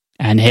Carey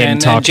and him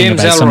talking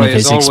James about Ellroy some of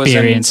his is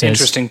experiences. An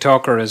interesting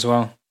talker as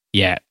well.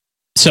 Yeah.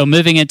 So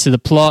moving into the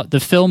plot, the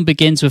film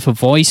begins with a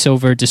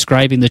voiceover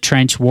describing the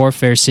trench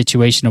warfare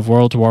situation of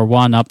World War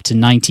I up to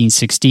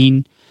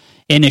 1916.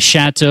 In a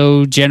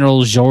chateau,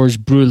 General Georges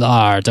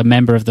Brulard, a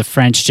member of the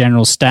French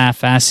General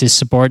Staff, asks his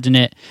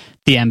subordinate,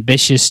 the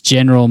ambitious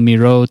General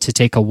Miraut, to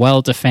take a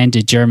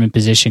well-defended German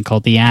position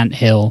called the Ant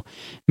Hill.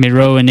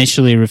 Miraut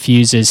initially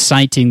refuses,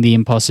 citing the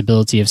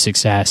impossibility of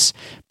success,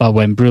 but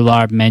when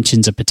Brulard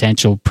mentions a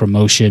potential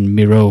promotion,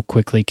 Miraut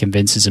quickly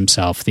convinces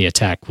himself the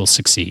attack will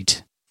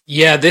succeed.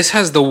 Yeah, this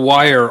has The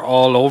Wire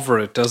all over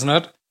it, doesn't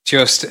it?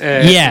 Just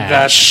that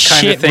kind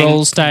shit of thing.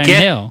 Rolls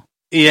downhill.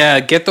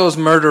 Get those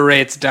murder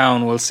rates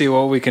down. We'll see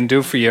what we can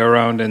do for you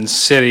around in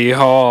City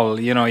Hall.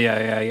 You know,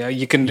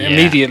 You can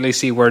immediately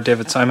see where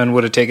David Simon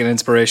would have taken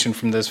inspiration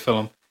from this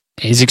film.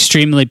 It's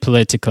extremely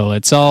political.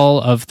 It's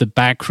all of the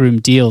backroom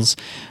deals.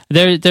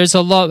 There's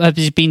a lot that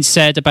has been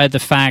said about the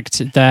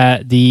fact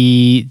that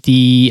the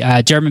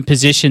German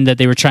position that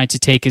they were trying to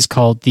take is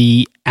called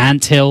the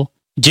Anthill,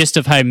 just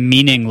of how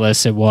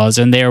meaningless it was.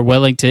 And they are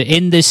willing to,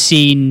 in this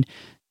scene,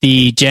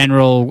 the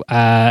general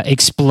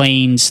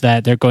explains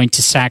that they're going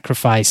to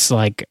sacrifice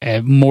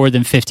more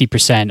than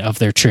 50% of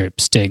their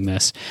troops doing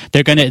this.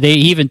 They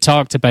even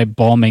talked about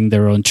bombing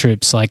their own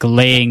troops, like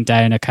laying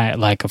down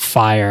a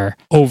fire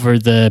over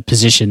the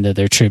position that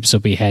their troops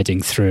will be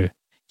heading through.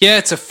 Yeah,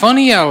 it's a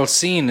funny old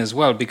scene as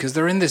well, because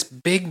they're in this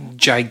big,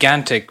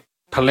 gigantic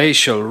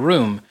palatial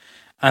room,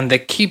 and they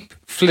keep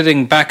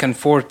flitting back and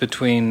forth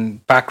between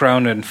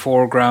background and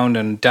foreground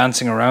and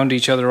dancing around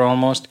each other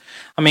almost.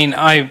 I mean,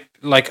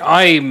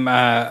 I'm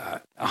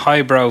a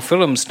highbrow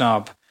film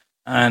snob,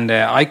 and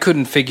I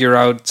couldn't figure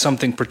out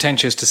something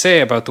pretentious to say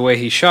about the way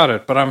he shot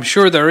it, but I'm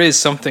sure there is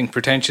something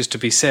pretentious to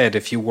be said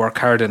if you work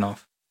hard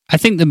enough. I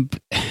think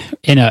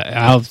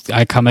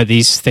I come at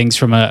these things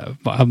from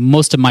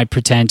most of my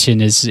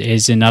pretension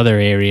is in other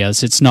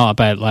areas. It's not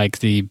about like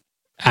the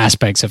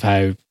aspects of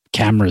how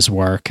cameras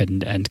work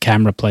and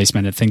camera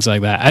placement and things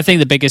like that. I think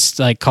the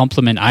biggest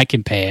compliment I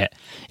can pay it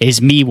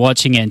is me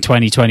watching it in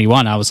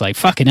 2021. I was like,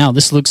 fucking hell,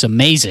 this looks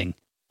amazing.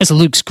 This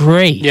looks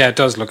great. Yeah, it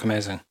does look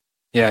amazing.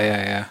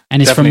 Yeah.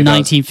 And it's from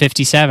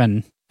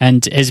 1957.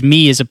 And as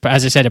I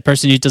said, a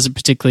person who doesn't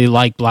particularly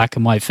like black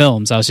and white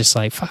films, I was just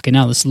like, fucking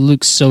hell, this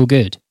looks so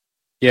good.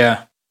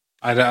 Yeah,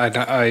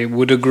 I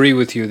would agree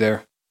with you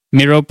there.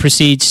 Miraut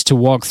proceeds to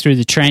walk through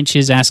the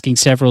trenches, asking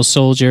several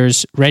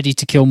soldiers ready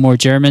to kill more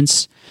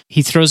Germans.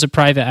 He throws a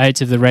private out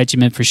of the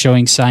regiment for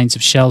showing signs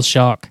of shell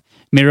shock.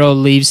 Miro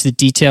leaves the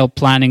detailed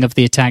planning of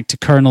the attack to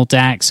Colonel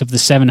Dax of the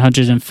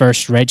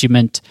 701st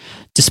Regiment,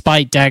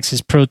 despite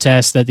Dax's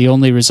protest that the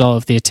only result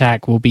of the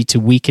attack will be to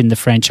weaken the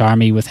French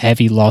army with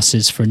heavy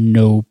losses for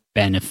no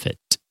benefit.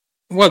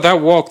 Well,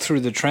 that walk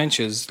through the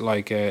trenches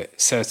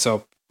sets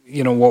up,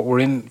 what we're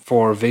in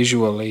for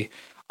visually.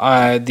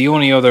 The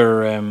only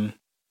other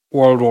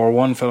World War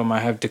One film I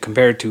have to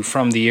compare it to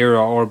from the era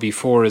or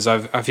before is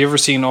have you ever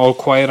seen All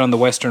Quiet on the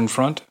Western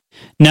Front?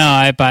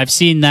 No, I've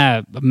seen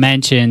that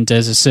mentioned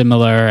as a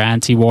similar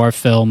anti-war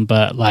film,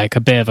 but like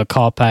a bit of a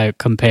cop-out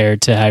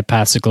compared to how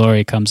Paths of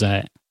Glory comes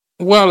out.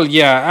 Well,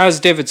 yeah, as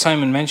David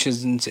Simon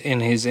mentions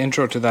in his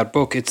intro to that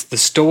book, it's the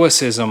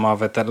stoicism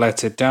of it that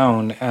lets it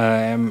down,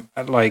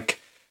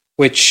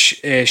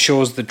 which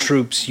shows the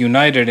troops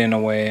united in a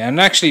way. And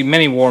actually,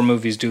 many war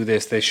movies do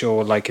this. They show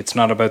like it's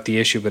not about the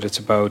issue, but it's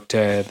about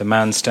the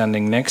man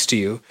standing next to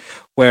you.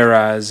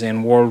 Whereas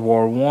in World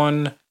War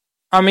One,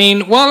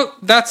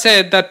 that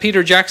said, that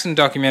Peter Jackson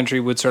documentary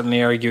would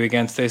certainly argue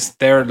against this.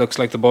 There, it looks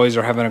like the boys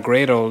are having a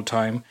great old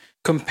time.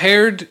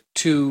 Compared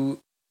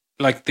to,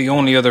 like, the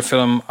only other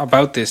film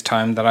about this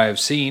time that I have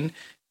seen,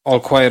 All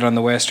Quiet on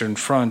the Western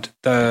Front,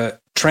 the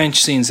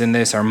trench scenes in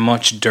this are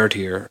much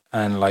dirtier.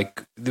 And,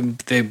 like,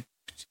 they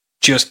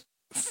just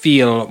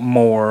feel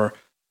more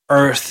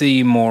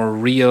earthy, more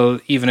real,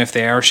 even if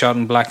they are shot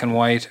in black and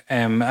white.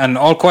 And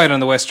All Quiet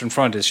on the Western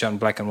Front is shot in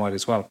black and white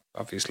as well,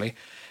 obviously.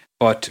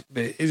 But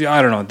I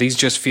don't know, these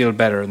just feel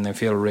better and they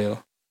feel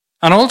real.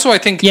 And also I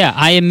think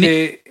I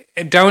admit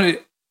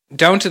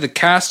down to the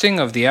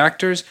casting of the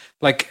actors,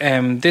 like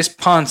this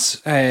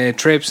Ponce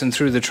traipsing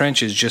through the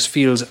trenches just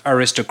feels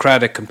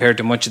aristocratic compared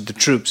to much of the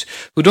troops,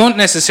 who don't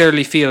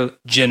necessarily feel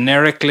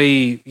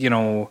generically,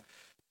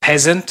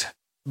 peasant,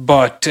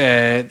 but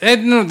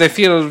they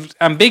feel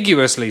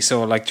ambiguously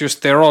so, like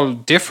just they're all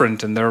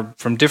different and they're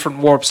from different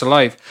warps of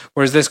life,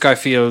 whereas this guy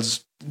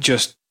feels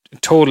just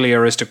totally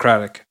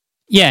aristocratic.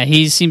 Yeah,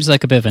 he seems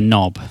like a bit of a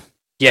knob.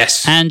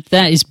 Yes. And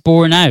that is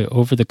borne out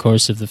over the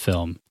course of the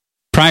film.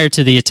 Prior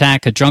to the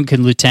attack, a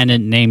drunken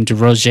lieutenant named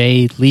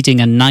Roger, leading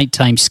a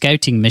nighttime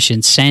scouting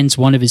mission, sends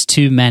one of his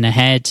 2 men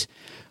ahead.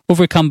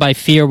 Overcome by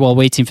fear while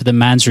waiting for the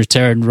man's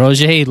return,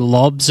 Roger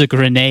lobs a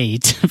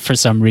grenade for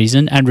some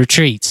reason and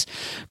retreats.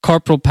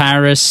 Corporal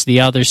Paris, the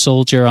other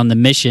soldier on the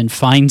mission,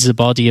 finds the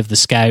body of the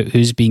scout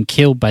who's been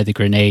killed by the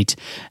grenade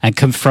and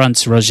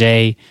confronts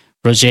Roger.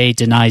 Roger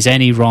denies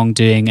any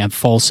wrongdoing and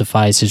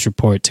falsifies his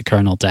report to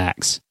Colonel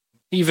Dax.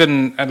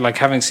 Even like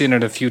having seen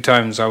it a few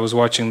times, I was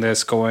watching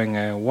this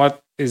going,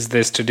 what is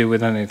this to do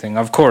with anything?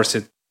 Of course,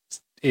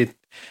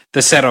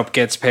 the setup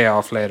gets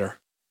payoff later.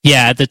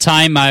 Yeah, at the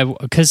time,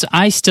 because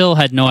I still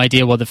had no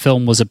idea what the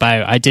film was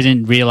about. I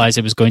didn't realize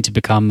it was going to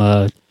become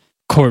a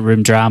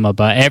courtroom drama,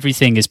 but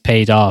everything is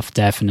paid off,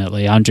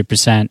 definitely,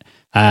 100%.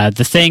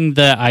 The thing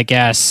that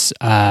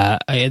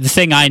the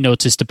thing I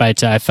noticed about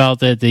it, I felt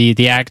that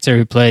the actor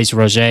who plays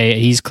Roger,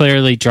 he's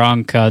clearly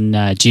drunk on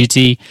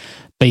duty,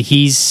 but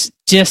he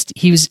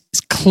was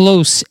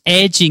close,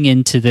 edging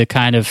into the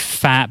kind of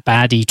fat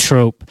baddie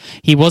trope.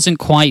 He wasn't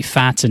quite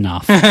fat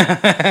enough. He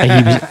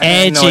was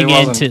edging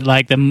into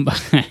like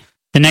the.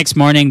 The next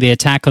morning, the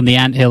attack on the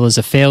anthill is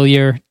a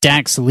failure.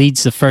 Dax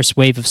leads the first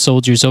wave of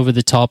soldiers over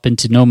the top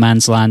into no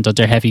man's land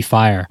under heavy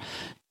fire.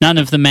 None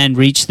of the men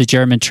reach the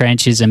German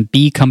trenches, and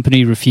B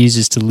Company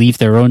refuses to leave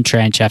their own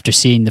trench after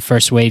seeing the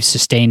first wave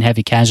sustain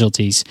heavy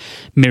casualties.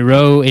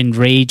 Miro,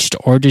 enraged,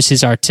 orders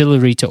his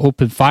artillery to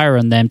open fire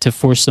on them to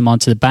force them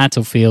onto the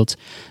battlefield.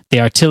 The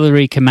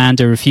artillery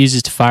commander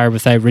refuses to fire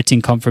without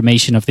written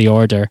confirmation of the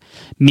order.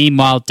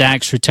 Meanwhile,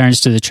 Dax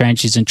returns to the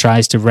trenches and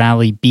tries to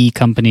rally B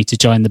Company to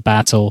join the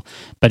battle,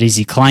 but as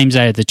he climbs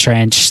out of the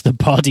trench, the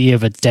body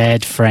of a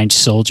dead French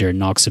soldier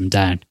knocks him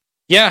down.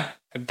 Yeah,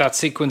 that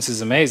sequence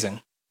is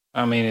amazing.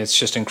 I mean, it's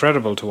just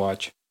incredible to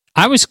watch.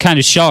 I was kind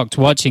of shocked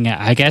watching it.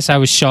 I guess I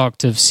was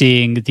shocked of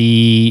seeing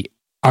the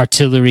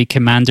artillery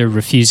commander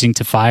refusing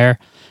to fire.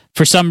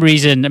 For some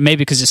reason, maybe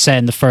because it's set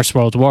in the First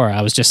World War,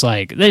 I was just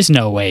like, there's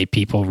no way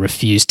people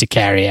refuse to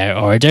carry out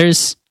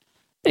orders.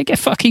 They get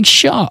fucking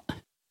shot.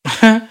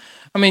 I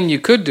mean, you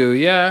could do,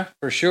 yeah,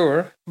 for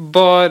sure.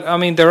 But, I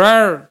mean, there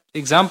are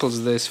examples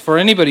of this. For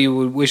anybody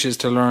who wishes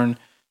to learn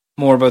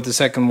more about the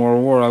Second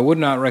World War, I would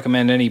not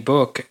recommend any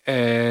book.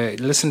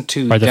 Listen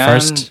to or the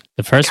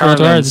first World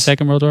War, or the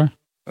Second World War.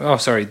 Oh,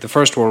 sorry, the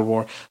First World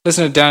War.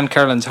 Listen to Dan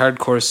Carlin's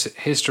Hardcore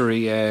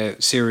History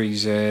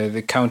series,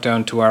 The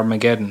Countdown to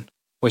Armageddon,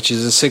 which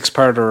is a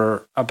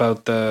 6-parter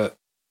about the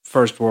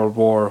First World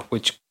War,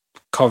 which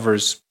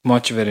covers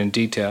much of it in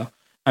detail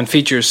and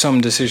features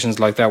some decisions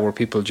like that where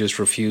people just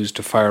refuse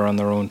to fire on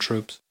their own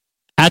troops.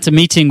 At a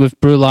meeting with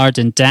Brulard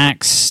and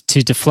Dax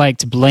to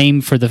deflect blame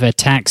for the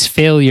attack's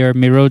failure,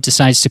 Miro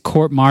decides to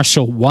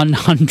court-martial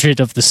 100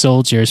 of the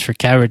soldiers for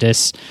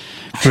cowardice.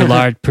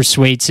 Brulard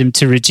persuades him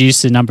to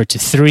reduce the number to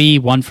 3,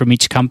 1 from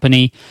each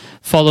company.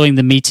 Following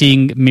the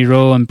meeting,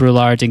 Miro and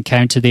Brulard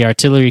encounter the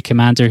artillery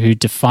commander who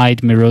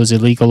defied Miro's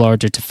illegal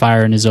order to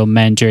fire on his own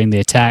men during the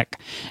attack.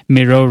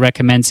 Miro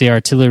recommends the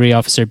artillery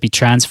officer be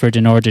transferred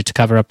in order to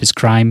cover up his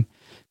crime.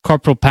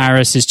 Corporal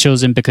Paris is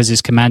chosen because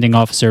his commanding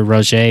officer,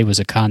 Roger, was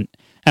a cunt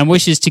and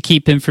wishes to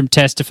keep him from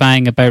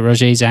testifying about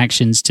Roger's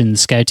actions in the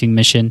scouting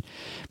mission.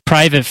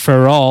 Private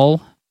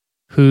Farrell,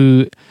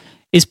 who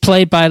is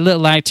played by a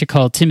little actor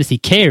called Timothy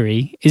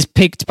Carey, is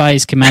picked by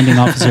his commanding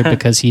officer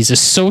because he's a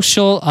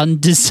social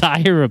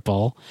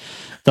undesirable.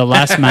 The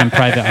last man,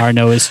 Private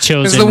Arno, is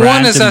chosen It's the one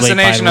randomly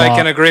assassination by law, I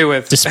can agree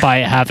with.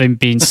 despite having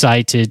been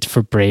cited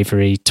for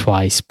bravery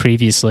twice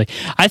previously.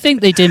 I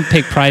think they didn't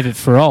pick Private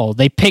Farrell.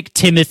 They picked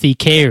Timothy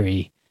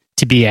Carey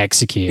to be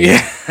executed.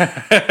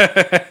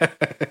 Yeah.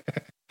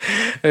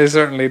 They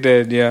certainly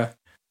did, yeah.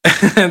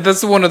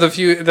 That's one of the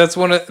few. That's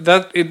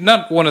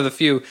not one of the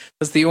few.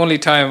 That's the only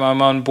time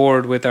I'm on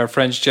board with our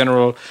French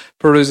general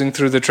perusing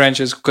through the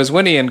trenches. Because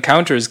when he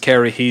encounters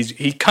Kerry,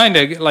 he kind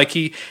of like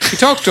he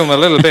talks to him a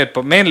little bit,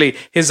 but mainly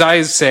his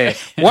eyes say,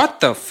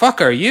 "What the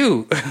fuck are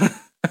you?"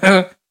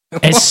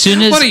 As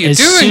soon as what are you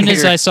doing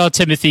as here? I saw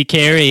Timothy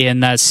Carey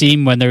in that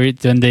scene when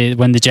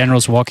the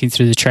general's walking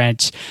through the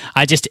trench,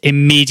 I just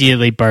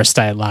immediately burst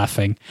out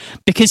laughing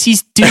because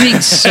he's doing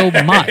so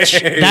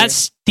much.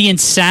 That's the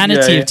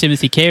insanity of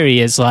Timothy Carey.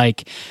 Is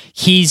like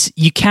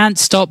you can't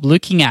stop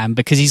looking at him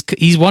because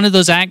he's one of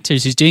those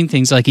actors who's doing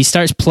things like he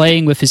starts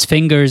playing with his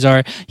fingers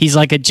or he's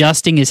like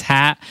adjusting his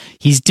hat.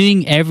 He's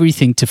doing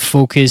everything to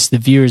focus the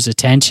viewer's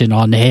attention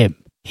on him.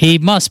 He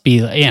must be,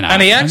 and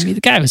the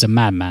guy was a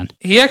madman.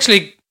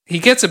 He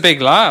gets a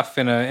big laugh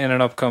in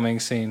an upcoming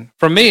scene.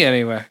 From me,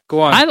 anyway.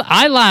 Go on.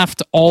 I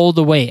laughed all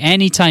the way.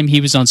 Anytime he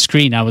was on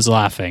screen, I was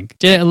laughing.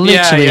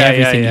 Literally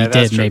everything he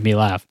did made me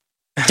laugh.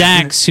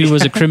 Dax, who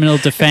was a criminal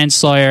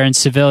defense lawyer in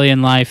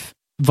civilian life,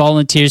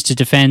 volunteers to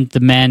defend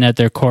the men at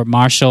their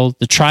court-martial.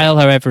 The trial,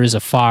 however, is a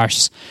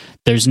farce.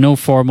 There's no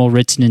formal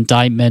written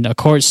indictment. A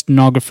court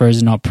stenographer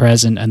is not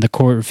present, and the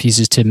court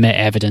refuses to admit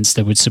evidence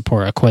that would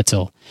support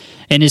acquittal.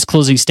 In his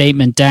closing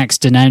statement, Dax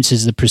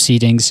denounces the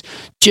proceedings.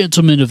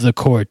 Gentlemen of the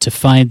court, to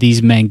find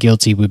these men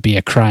guilty would be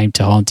a crime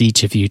to haunt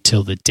each of you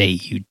till the day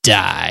you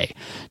die.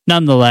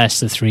 Nonetheless,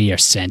 the three are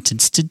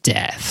sentenced to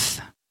death.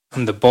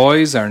 And the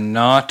boys are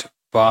not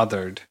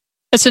bothered.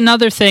 It's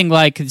another thing,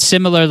 like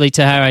similarly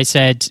to how I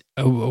said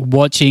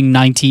watching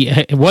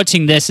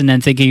this and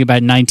then thinking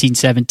about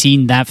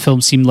 1917, that film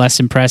seemed less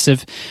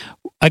impressive.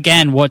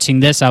 Again,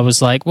 watching this, I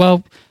was like,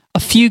 well, A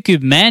Few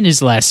Good Men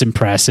is less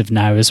impressive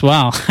now as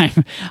well.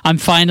 I'm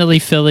finally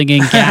filling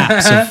in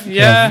gaps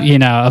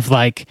of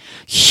like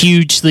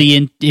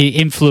hugely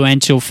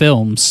influential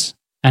films,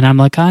 and I'm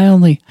like,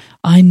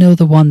 I know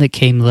the one that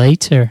came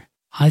later.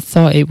 I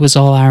thought it was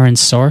all Aaron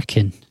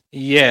Sorkin.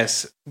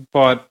 Yes,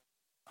 but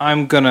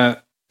I'm going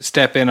to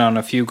step in on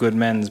A Few Good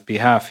Men's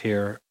behalf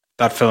here.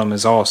 That film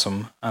is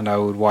awesome, and I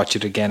would watch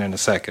it again in a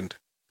second.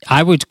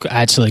 I would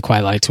actually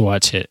quite like to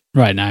watch it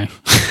right now.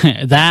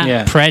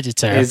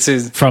 Predator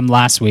from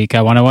last week.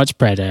 I want to watch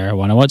Predator. I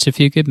want to watch A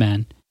Few Good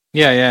Men.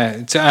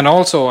 Yeah. And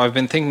also, I've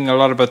been thinking a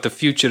lot about The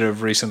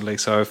Fugitive recently,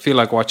 so I feel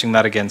like watching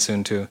that again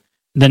soon too.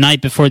 The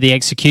night before the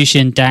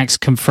execution, Dax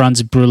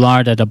confronts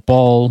Brulard at a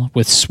ball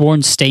with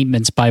sworn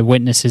statements by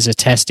witnesses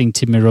attesting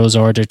to Moreau's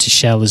order to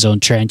shell his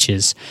own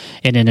trenches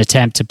in an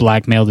attempt to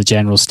blackmail the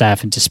general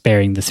staff into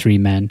sparing the three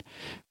men.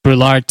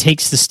 Brulard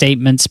takes the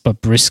statements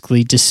but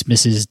briskly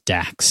dismisses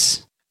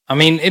Dax. I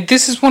mean,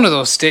 this is one of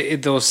those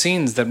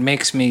scenes that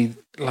makes me,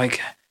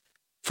 like,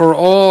 for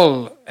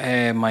all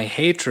my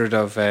hatred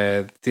of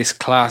this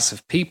class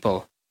of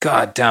people,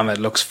 god damn it,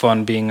 looks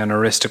fun being an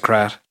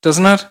aristocrat,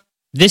 doesn't it?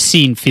 This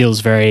scene feels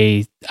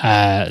very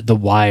The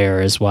Wire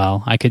as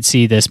well. I could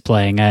see this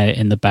playing out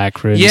in the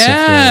back rooms.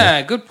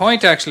 Yeah, good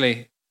point,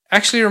 actually.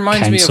 Actually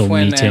reminds me of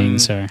when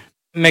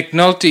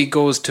McNulty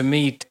goes to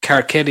meet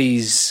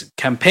Carcetti's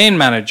campaign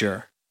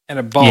manager in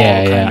a ball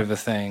kind of a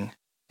thing.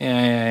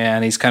 Yeah,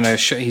 and he's kind of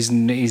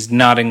he's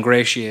not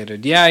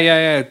ingratiated.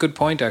 Yeah, good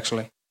point,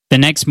 actually. The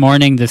next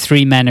morning, the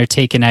three men are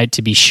taken out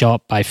to be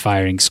shot by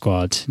firing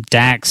squad.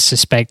 Dax,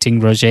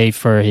 suspecting Roger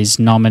for his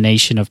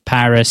nomination of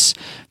Paris,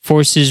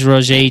 forces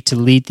Roger to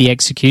lead the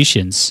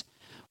executions.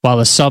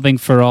 While a sobbing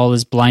Farrell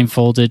is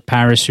blindfolded,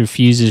 Paris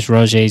refuses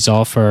Roger's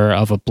offer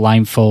of a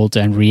blindfold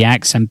and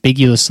reacts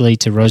ambiguously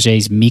to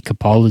Roger's meek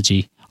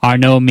apology.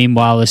 Arnaud,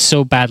 meanwhile, is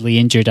so badly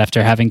injured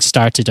after having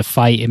started a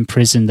fight in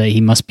prison that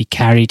he must be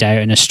carried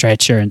out in a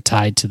stretcher and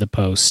tied to the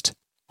post.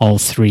 All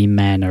three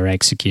men are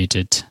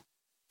executed.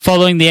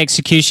 Following the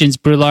executions,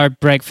 Brulard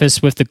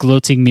breakfasts with the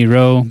gloating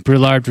Moreau.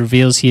 Brulard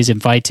reveals he has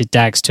invited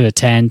Dax to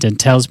attend and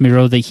tells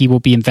Moreau that he will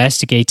be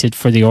investigated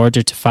for the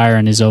order to fire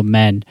on his own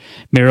men.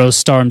 Moreau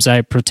storms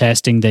out,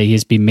 protesting that he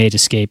has been made a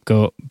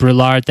scapegoat.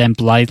 Brulard then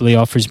blithely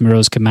offers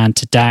Moreau's command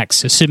to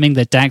Dax, assuming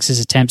that Dax's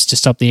attempts to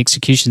stop the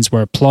executions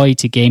were a ploy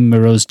to gain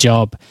Moreau's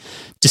job.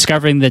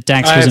 Discovering that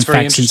Dax was in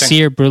fact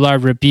sincere,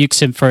 Brulard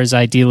rebukes him for his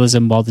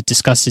idealism, while the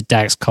disgusted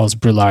Dax calls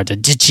Brulard a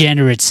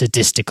degenerate,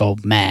 sadistic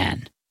old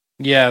man.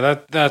 Yeah,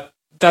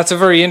 that's a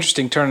very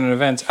interesting turn in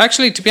events.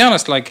 Actually, to be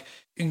honest, like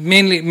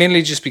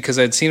mainly just because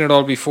I'd seen it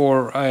all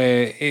before,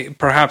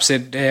 perhaps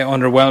it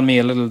underwhelmed me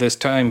a little this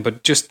time.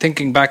 But just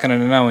thinking back on it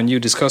now and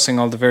you discussing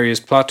all the various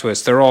plot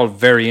twists, they're all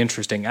very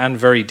interesting and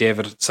very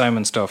David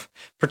Simon stuff.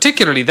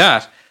 Particularly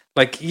that,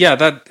 Like, yeah,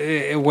 that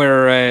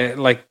where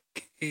like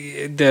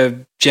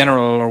the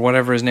general or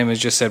whatever his name is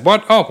just said,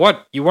 "What? Oh,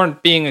 what? You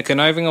weren't being a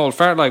conniving old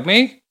fart like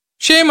me?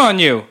 Shame on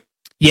you."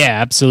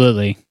 Yeah,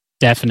 absolutely.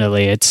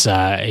 Definitely. It's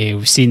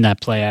you've seen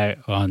that play out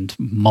on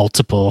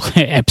multiple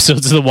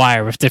episodes of The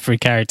Wire with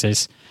different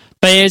characters.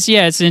 But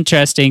it's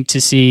interesting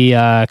to see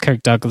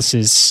Kirk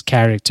Douglas's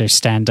character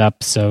stand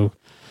up so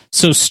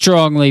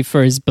strongly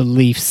for his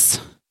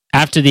beliefs.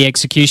 After the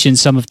execution,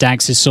 some of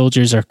Dax's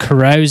soldiers are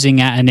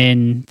carousing at an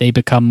inn. They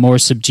become more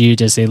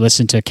subdued as they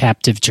listen to a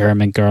captive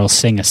German girl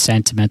sing a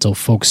sentimental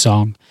folk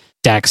song.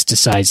 Dax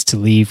decides to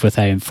leave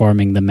without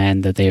informing the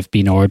men that they have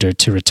been ordered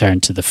to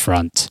return to the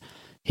front.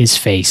 His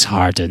face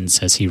hardens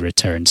as he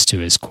returns to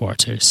his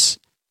quarters.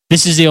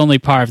 This is the only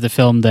part of the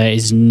film that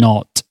is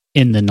not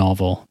in the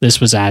novel. This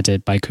was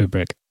added by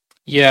Kubrick.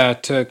 Yeah,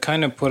 to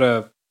kind of put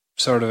a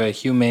sort of a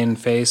humane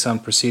face on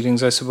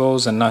proceedings, I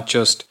suppose, and not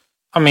just...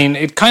 I mean,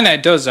 it kind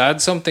of does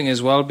add something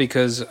as well,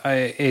 because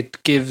it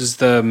gives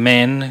the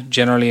men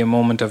generally a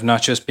moment of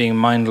not just being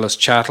mindless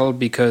chattel,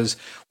 because,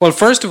 well,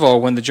 first of all,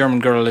 when the German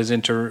girl is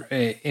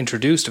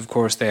introduced, of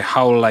course, they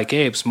howl like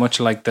apes, much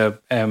like the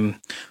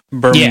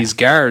Burmese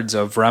guards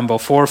of Rambo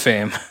 4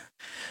 fame.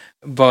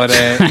 But,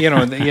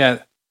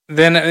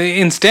 then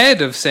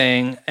instead of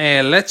saying,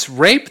 let's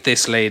rape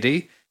this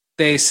lady,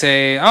 they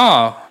say,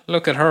 oh,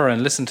 look at her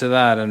and listen to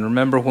that and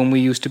remember when we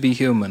used to be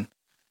human,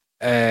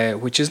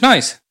 which is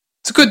nice.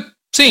 It's a good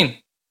scene.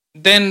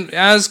 Then,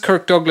 as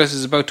Kirk Douglas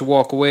is about to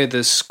walk away,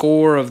 the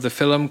score of the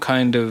film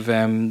kind of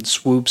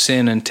swoops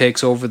in and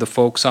takes over the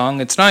folk song.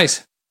 It's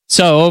nice.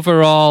 So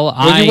overall,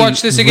 Will you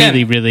watch this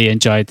again? Really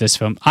enjoyed this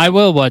film. I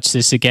will watch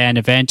this again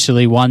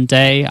eventually one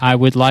day. I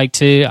would like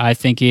to. I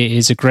think it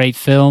is a great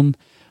film.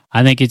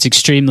 I think it's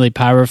extremely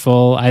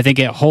powerful. I think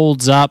it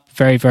holds up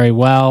very, very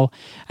well.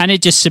 And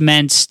it just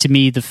cements to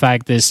me the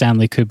fact that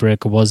Stanley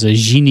Kubrick was a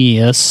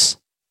genius.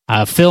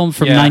 A film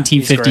from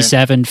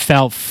 1957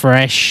 felt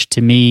fresh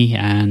to me,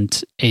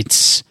 and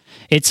it's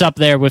up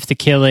there with The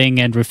Killing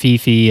and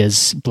Rafifi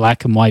as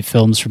black and white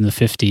films from the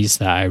 50s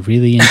that I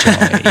really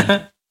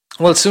enjoy.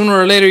 Well, sooner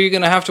or later, you're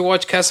going to have to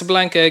watch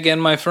Casablanca again,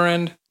 my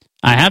friend.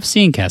 I have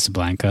seen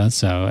Casablanca,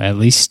 so at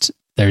least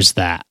there's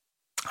that.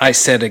 I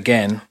said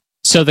again.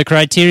 So the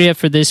criteria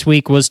for this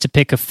week was to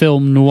pick a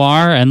film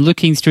noir, and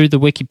looking through the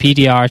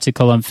Wikipedia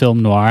article on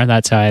film noir,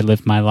 that's how I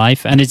live my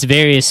life, and its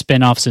various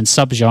spin-offs and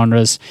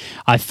subgenres,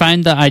 I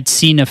found that I'd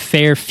seen a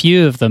fair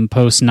few of them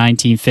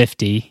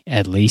post-1950,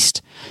 at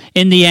least.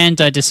 In the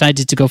end, I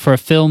decided to go for a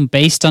film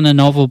based on a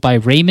novel by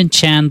Raymond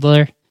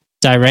Chandler,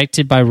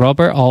 directed by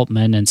Robert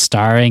Altman and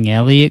starring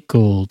Elliot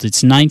Gould.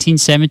 It's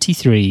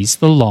 1973's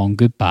The Long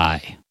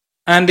Goodbye.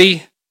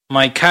 Andy,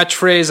 my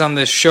catchphrase on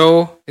this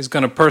show is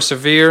going to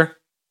persevere.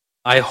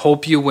 I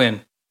hope you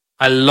win.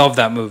 I love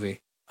that movie.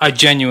 I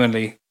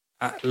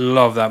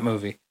love that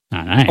movie.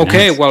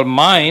 Okay, nice. Well,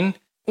 mine...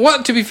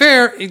 Well, to be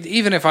fair,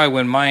 even if I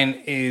win,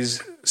 mine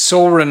is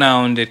so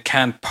renowned it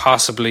can't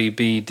possibly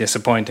be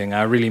disappointing.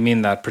 I really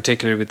mean that,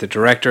 particularly with the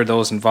director,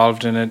 those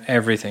involved in it,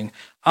 everything.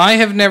 I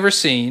have never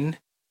seen,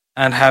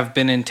 and have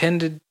been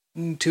intended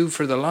to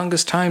for the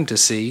longest time to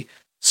see,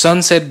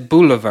 Sunset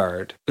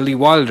Boulevard, Billy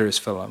Wilder's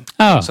film.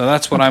 Oh, so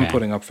that's what I'm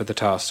putting up for the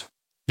toss.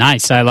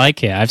 Nice, I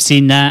like it. I've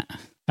seen that.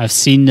 I've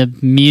seen the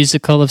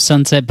musical of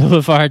Sunset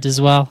Boulevard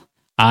as well.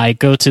 I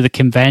go to the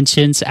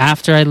conventions.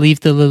 After I leave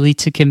the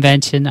Lolita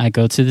convention, I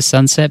go to the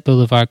Sunset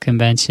Boulevard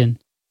convention.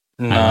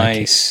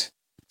 Nice.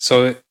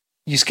 So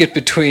you skip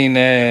between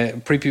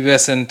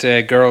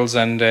prepubescent girls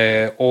and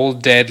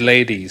old dead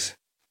ladies.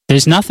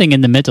 There's nothing in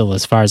the middle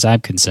as far as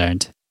I'm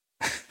concerned.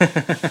 All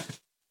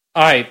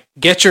right,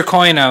 get your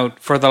coin out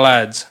for the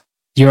lads.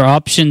 Your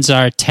options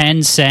are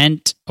 10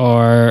 cent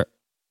or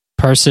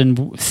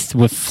person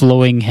with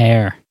flowing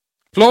hair.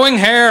 Flowing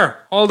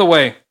hair, all the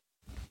way.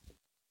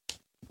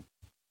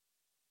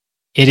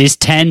 It is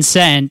 10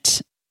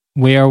 cent.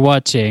 We are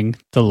watching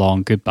The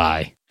Long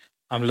Goodbye.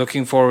 I'm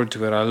looking forward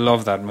to it. I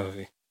love that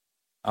movie.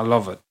 I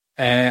love it.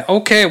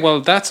 Okay,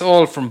 well, that's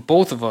all from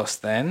both of us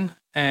then.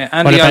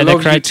 Andy, what about I love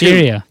the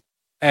criteria?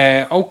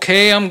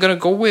 Okay, I'm going to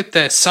go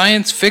with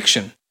science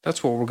fiction.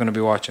 That's what we're going to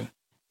be watching.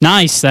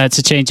 Nice. That's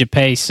a change of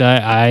pace.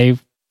 I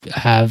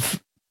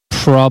have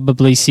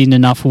probably seen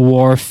enough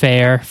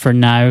warfare for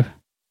now.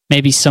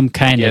 Maybe some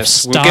kind of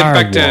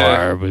Star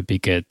War would be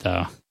good,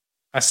 though.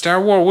 A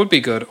Star War would be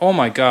good. Oh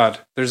my God.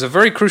 There's a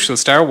very crucial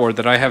Star War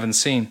that I haven't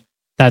seen.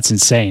 That's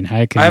insane.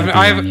 How can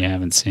you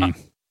haven't seen?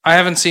 I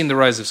haven't seen The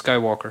Rise of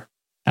Skywalker.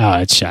 Oh,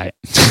 it's shite.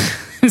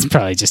 It's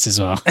probably just as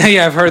well.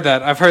 Yeah, I've heard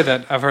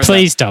that.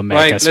 Please don't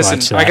make us listen,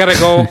 watch that. I gotta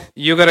go.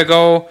 You gotta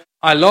go.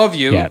 I love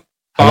you. Yeah,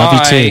 I love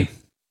you too.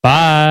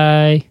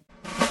 Bye.